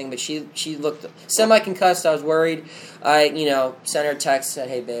or something. But she looked semi-concussed. I was worried. I sent her a text, said,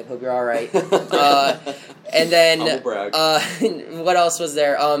 "Hey babe, hope you're all right." And then Humble brag. what else was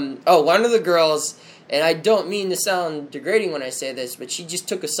there? One of the girls. And I don't mean to sound degrading when I say this, but she just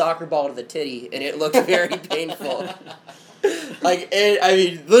took a soccer ball to the titty, and it looked very painful.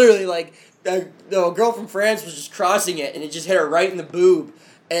 Literally, the girl from France was just crossing it, and it just hit her right in the boob.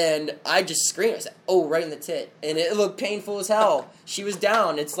 And I just screamed. I said, "Oh, right in the tit!" And it looked painful as hell. She was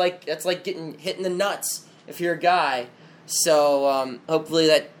down. That's like getting hit in the nuts if you're a guy. So hopefully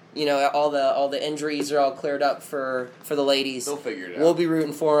that all the injuries are all cleared up for the ladies. They'll figure it out. We'll be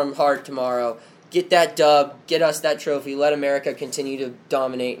rooting for them hard tomorrow. Get that dub. Get us that trophy. Let America continue to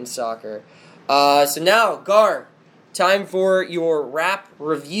dominate in soccer. So now, Gar, time for your rap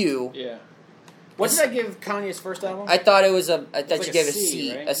review. Yeah. What did I give Kanye's first album? I thought you like gave a a C, C.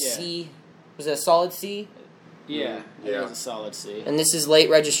 right? A Yeah. C. Was it a solid C? yeah. I think Yeah. it was a solid C. And this is late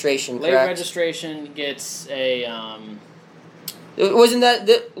registration, Late correct? registration gets a Wasn't that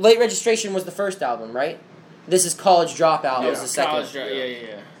the late registration was the first album, right? This is College Dropout. Was the second. college dropout.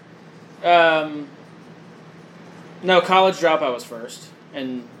 Yeah. No, College Dropout was first,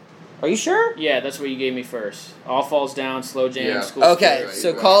 and Are you sure? yeah, that's what you gave me first. All Falls Down, Slow Jam, Yeah. School. Okay, right,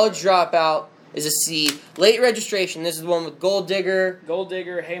 so right. College Dropout is a C. Late registration. This is the one with Gold Digger. Gold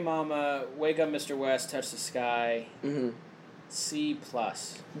Digger, Hey Mama, Wake Up Mr. West, Touch the Sky, Mm-hmm. C+.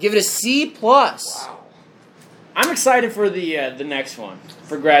 Give it a C plus. Wow. I'm excited for the next one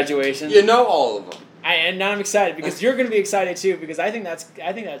for graduation. You know all of them. And now I'm excited because you're going to be excited too because I think that's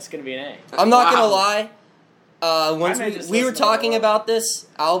going to be an A. I'm not Wow. gonna lie. Once I may just we were listen to the talking whole- about this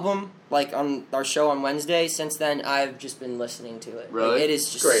album, like on our show on Wednesday. Since then, I've just been listening to it. Really? Like, it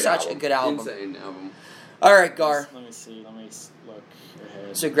is just Great such album. a good album. Insane album. All right, Gar. Let me see. Let me look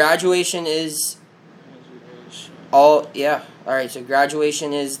ahead. So graduation is all. Yeah. All right. So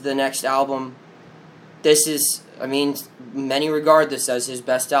graduation is the next album. This is, I mean, many regard this as his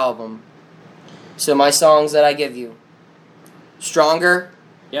best album. So my songs that I give you: Stronger,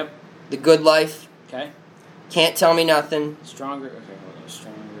 Yep. The Good Life, Okay. Can't Tell Me Nothing, Stronger. Okay, hold on.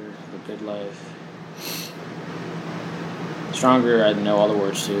 Stronger. The Good Life. Stronger. I know all the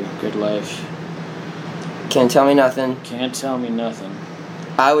words to. Good Life. Can't Tell Me Nothing. Can't Tell Me Nothing.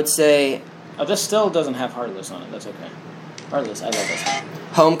 I would say Oh, this still doesn't have Heartless on it. That's okay. Heartless. I love that song.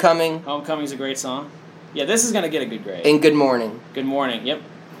 Homecoming Homecoming's a great song. Yeah, this is gonna get a good grade. and Good Morning. Good Morning. Yep.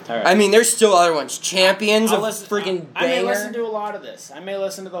 All right. I mean, there's still other ones. Champions, I'll a listen- freaking I may banger. listen to a lot of this. I may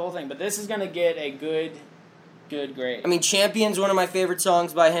listen to the whole thing, but this is gonna get a good grade. I mean, Champions, one of my favorite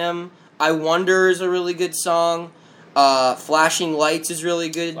songs by him. I Wonder is a really good song. Flashing Lights is really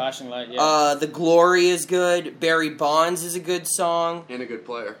good. Flashing Light. Yeah. The Glory is good. Barry Bonds is a good song. And a good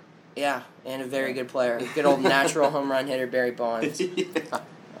player. Yeah, and a very good player. Good old natural home run hitter, Barry Bonds. Yeah.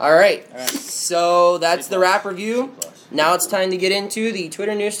 All right. All right. So that's C+. the rap review. C+. Now it's time to get into the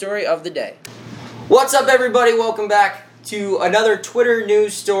Twitter news story of the day. What's up, everybody? Welcome back to another Twitter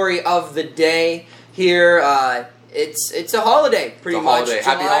news story of the day. Here, it's a holiday, pretty It's a much. holiday.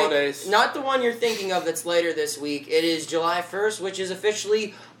 Happy holidays. Not the one you're thinking of that's later this week. It is July 1st, which is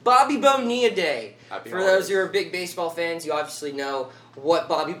officially Bobby Bonilla Day. Happy For holidays. those who are big baseball fans, you obviously know what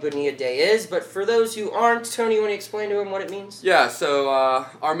Bobby Bonilla Day is. But for those who aren't, Tony, you want to explain to him what it means? Yeah, so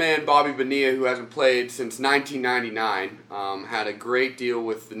our man Bobby Bonilla, who hasn't played since 1999, had a great deal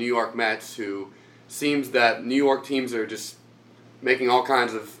with the New York Mets, who seems that New York teams are just making all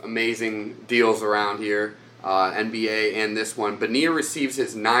kinds of amazing deals around here, NBA and this one. Bonilla receives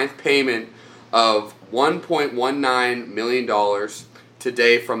his 9th payment of $1.19 million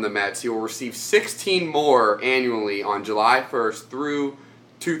today from the Mets. He will receive 16 more annually on July 1st through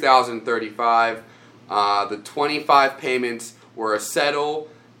 2035. The 25 payments were to settle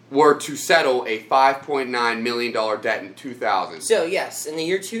a $5.9 million debt in 2000. So yes, in the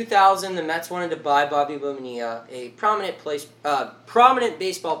year 2000, the Mets wanted to buy Bobby Bonilla, a prominent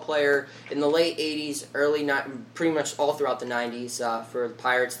baseball player in the late 80s, pretty much all throughout the 90s for the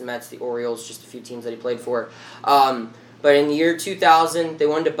Pirates, the Mets, the Orioles, just a few teams that he played for. But in the year 2000, they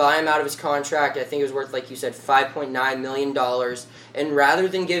wanted to buy him out of his contract. I think it was worth, like you said, $5.9 million. And rather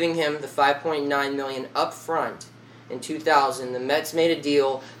than giving him the $5.9 million up front in 2000, the Mets made a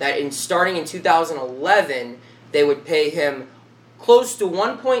deal that starting in 2011, they would pay him close to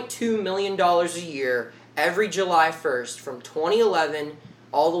 $1.2 million a year every July 1st from 2011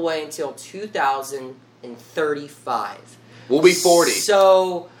 all the way until 2035. We'll be 40.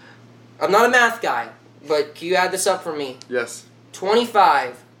 So, I'm not a math guy, but can you add this up for me? Yes.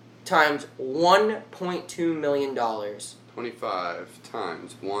 25 times $1.2 million. 25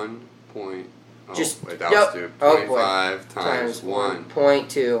 times 1. Just- wait, that yep. was stupid. Oh, boy. 25 times 1.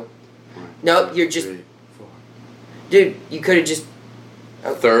 1.2. Nope, you're just... 3, 4. Dude, you could have just...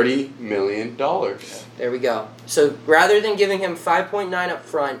 $30 million. There we go. So rather than giving him 5.9 up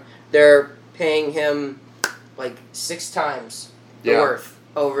front, they're paying him like 6 times the Yeah. worth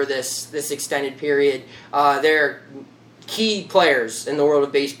over this extended period. They're key players in the world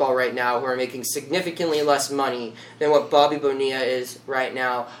of baseball right now who are making significantly less money than what Bobby Bonilla is right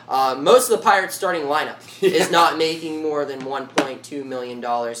now. Most of the Pirates starting lineup is not making more than $1.2 million.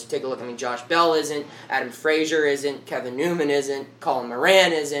 You take a look, I mean, Josh Bell isn't, Adam Frazier isn't, Kevin Newman isn't, Colin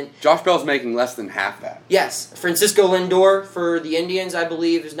Moran isn't. Josh Bell's making less than half that. Yes, Francisco Lindor for the Indians, I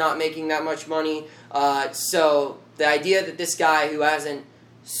believe, is not making that much money. So the idea that this guy who hasn't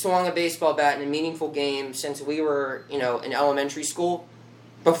swung a baseball bat in a meaningful game since we were, in elementary school,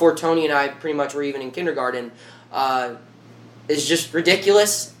 before Tony and I pretty much were even in kindergarten, is just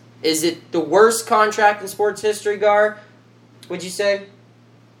ridiculous. Is it the worst contract in sports history, Gar? Would you say?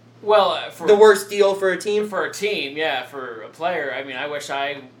 Well, for The worst deal for a team? for a team, yeah, for a player. I mean, I wish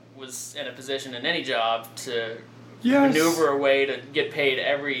I was in a position in any job to maneuver a way to get paid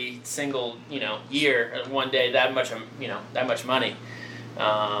every single year, one day that much money.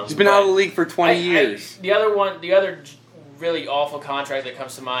 He's been out of the league for 20 years. The other really awful contract that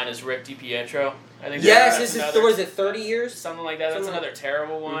comes to mind is Rick DiPietro. I think Yes, that's this is, another- was it 30 years? something like that. That's Something another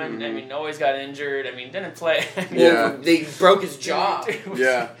terrible one. Mhm. I mean, always got injured. I mean, didn't play. Yeah. They broke his jaw. It was-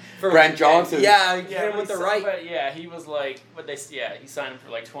 Yeah. Brent Johnson. Yeah, hit Yeah, him but with the he- right. But yeah, he was like, he signed him for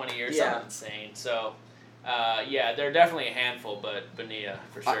like 20 years, Yeah. something insane. So, yeah, they're definitely a handful, but Bonilla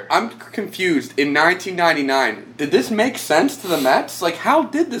for sure. I'm confused. In 1999, did this make sense to the Mets? Like, how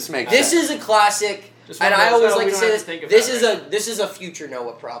did this make This sense? is a classic, Just and one of I those, always oh, like we to don't say have this. to think about This it. is a future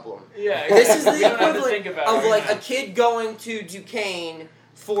Noah problem. Yeah, This is exactly. the We don't have to think equivalent about of it like right a kid going to Duquesne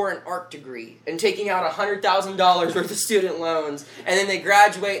for an art degree and taking out $100,000 worth of student loans, and then they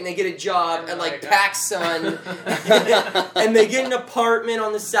graduate and they get a job at like PacSun, and they get an apartment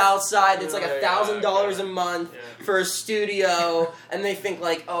on the south side that's like $1,000 a month Yeah. for a studio, and they think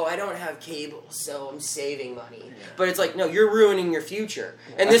like, oh, I don't have cable, so I'm saving money. But it's like, no, you're ruining your future,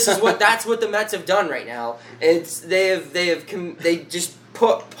 and that's what the Mets have done right now. They just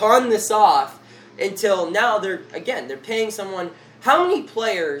pawn this off until now. They're paying someone. How many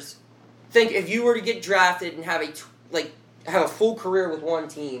players think if you were to get drafted and have a full career with one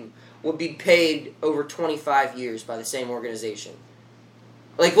team would be paid over 25 years by the same organization?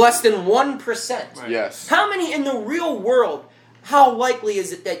 Like less than 1%. Right. Yes. How many in the real world? How likely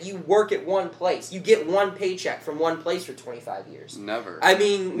is it that you work at one place? You get one paycheck from one place for 25 years. Never. I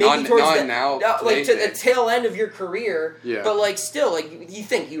mean, maybe towards not the now, like to today's the tail end of your career. Yeah. But like still, like you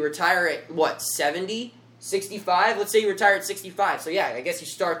think you retire at what 70, 65? Let's say you retire at 65. So yeah, I guess you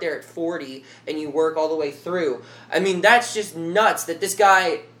start there at 40 and you work all the way through. I mean, that's just nuts that this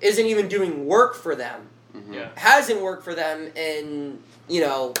guy isn't even doing work for them. Mm-hmm. Yeah. Hasn't worked for them in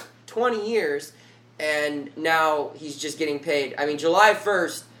 20 years. And now he's just getting paid. I mean, July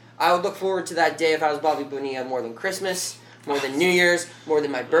 1st, I would look forward to that day if I was Bobby Bonilla more than Christmas, more than New Year's, more than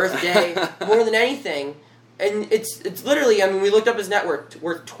my birthday, more than anything. And it's literally, I mean, we looked up his net worth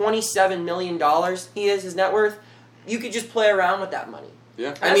 $27 million. He is his net worth. You could just play around with that money.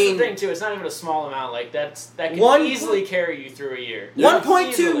 Yeah. That's mean- the thing too. It's not even a small amount. Like that can One easily carry you through a year. $1.2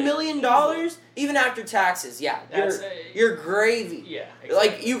 Easily. million, even after taxes. Yeah, That's you're gravy. Yeah.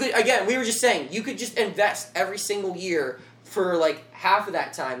 Like exactly. you could, again, we were just saying, you could just invest every single year for like half of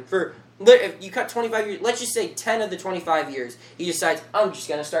that time. If you cut 25 years, let's just say 10 of the 25 years, he decides, I'm just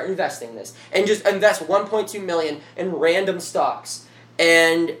going to start investing this. And just invest $1.2 million in random stocks.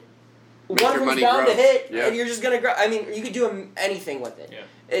 And Make one your of them's money bound grow. to hit, Yeah. and you're just going to grow. I mean, you could do anything with it.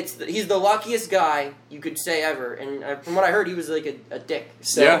 Yeah. He's the luckiest guy you could say ever. And from what I heard, he was like a dick.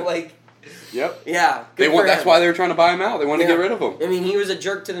 So, Yeah. like, Yep. yeah. Good for That's him. why they were trying to buy him out. They wanted to Yeah. get rid of him. I mean, he was a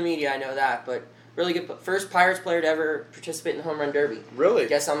jerk to the media, I know that, but really good. First Pirates player to ever participate in the home run derby. Really?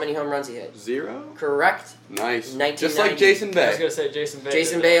 Guess how many home runs he hit? 0? Correct. Nice. 1990. Just like Jason I was Bay. gonna say Jason Bay.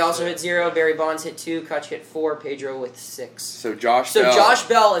 Jason did Bay that, also so- hit 0. Barry Bonds hit 2. Kutch hit 4. Pedro with 6. So Josh So Bell. Josh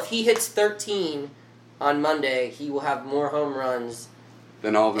Bell, if he hits 13 on Monday, he will have more home runs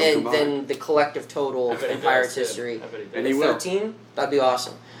Then all of them combined. than the collective total I bet he in does, Pirates too. history. I bet he does. And he will. 13? That'd be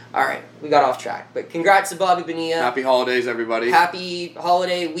awesome. All right, we got off track, but congrats to Bobby Bonilla. Happy holidays, everybody. Happy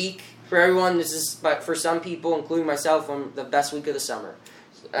holiday week for everyone. This is, but for some people, including myself, the best week of the summer.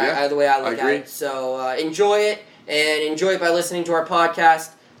 Yeah, The way I look I at agree. it. So enjoy it, and enjoy it by listening to our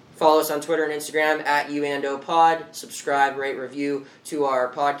podcast. Follow us on Twitter and Instagram at UandoPod. Subscribe, rate, review to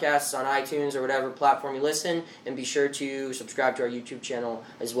our podcasts on iTunes or whatever platform you listen, and be sure to subscribe to our YouTube channel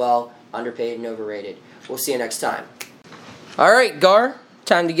as well. Underpaid and overrated. We'll see you next time. All right, Gar.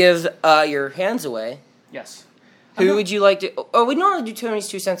 Time to give your hands away. Yes. Who would you like to... Oh, we normally do Tony's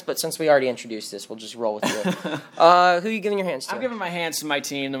 2 cents, but since we already introduced this, we'll just roll with it. Who are you giving your hands to? I'm giving my hands to my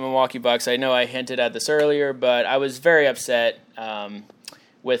team, the Milwaukee Bucks. I know I hinted at this earlier, but I was very upset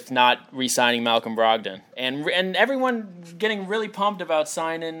with not re-signing Malcolm Brogdon, and everyone getting really pumped about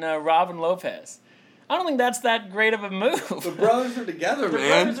signing Robin Lopez. I don't think that's that great of a move. The brothers are together, The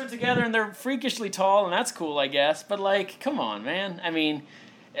man. brothers are together and they're freakishly tall, and that's cool, I guess. But like, come on, man. I mean,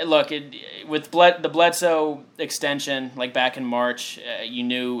 look, with the Bledsoe extension, like back in March, you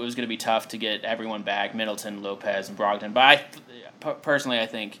knew it was going to be tough to get everyone back: Middleton, Lopez, and Brogdon. But personally, I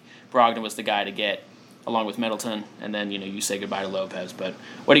think Brogdon was the guy to get, along with Middleton, and then you say goodbye to Lopez. But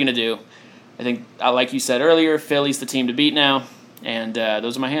what are you going to do? I think, like you said earlier, Philly's the team to beat now, and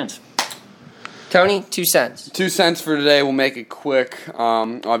those are my hands. Tony, 2 cents. 2 cents for today. We'll make it quick.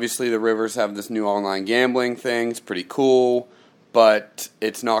 Obviously, the Rivers have this new online gambling thing. It's pretty cool, but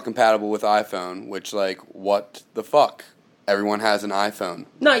it's not compatible with iPhone, which, like, what the fuck? Everyone has an iPhone.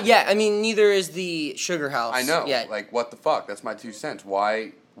 Not yet. I mean, neither is the Sugar House. I know. Yet. Like, what the fuck? That's my 2 cents.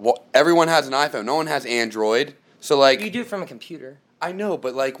 Why? Everyone has an iPhone. No one has Android. So, like... You do it from a computer. I know,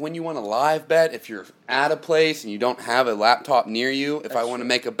 but like when you want to live bet, if you're at a place and you don't have a laptop near you, if I want to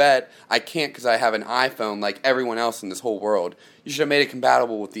make a bet, I can't because I have an iPhone like everyone else in this whole world. You should have made it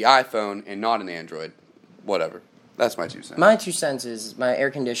compatible with the iPhone and not an Android. Whatever. That's my 2 cents. My 2 cents is my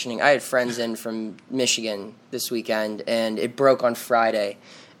air conditioning. I had friends in from Michigan this weekend, and it broke on Friday.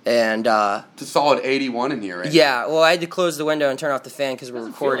 And It's a solid 81 in here, right? yeah, well, I had to close the window and turn off the fan because we're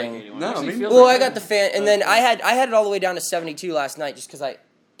recording. No, I mean, Well, I got the fan, and then I had it all the way down to 72 last night just because I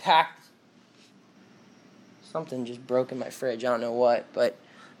packed. Something just broke in my fridge. I don't know what, but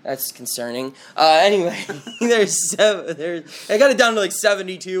that's concerning. Anyway, I got it down to like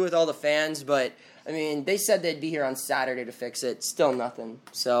 72 with all the fans, but I mean, they said they'd be here on Saturday to fix it. Still nothing.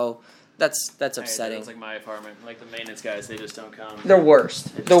 So that's upsetting. It's like my apartment. Like the maintenance guys, they just don't come. They're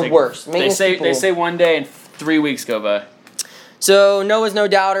worst. They just The take- worst. They Maintenance say people- one day and 3 weeks go by. So Noah's No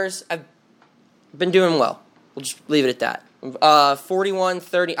Doubters. I've been doing well. We'll just leave it at that.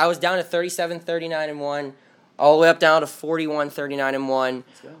 41-30. I was down to 37-39-1. All the way up down to 41-39-1.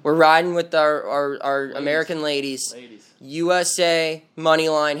 We're riding with our American ladies. USA money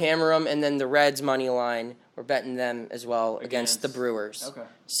line, hammer 'em, and then the Reds money line. We're betting them as well against the Brewers. Okay.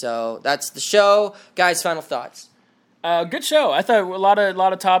 So that's the show, guys. Final thoughts. Good show. I thought a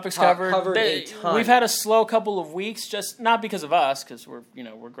lot of topics covered. Covered a ton. We've had a slow couple of weeks, just not because of us, because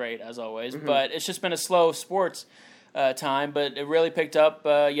we're great as always. Mm-hmm. But it's just been a slow sports time. But it really picked up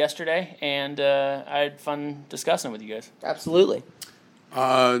yesterday, and I had fun discussing it with you guys. Absolutely.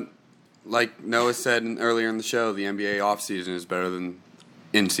 Like Noah said earlier in the show, the NBA offseason is better than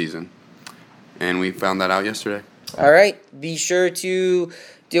in-season. And we found that out yesterday. All right. Be sure to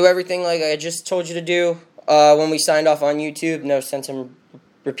do everything like I just told you to do when we signed off on YouTube. No sense in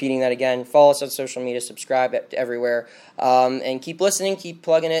repeating that again. Follow us on social media. Subscribe everywhere. And keep listening. Keep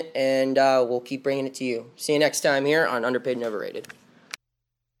plugging it. And we'll keep bringing it to you. See you next time here on Underpaid and Overrated.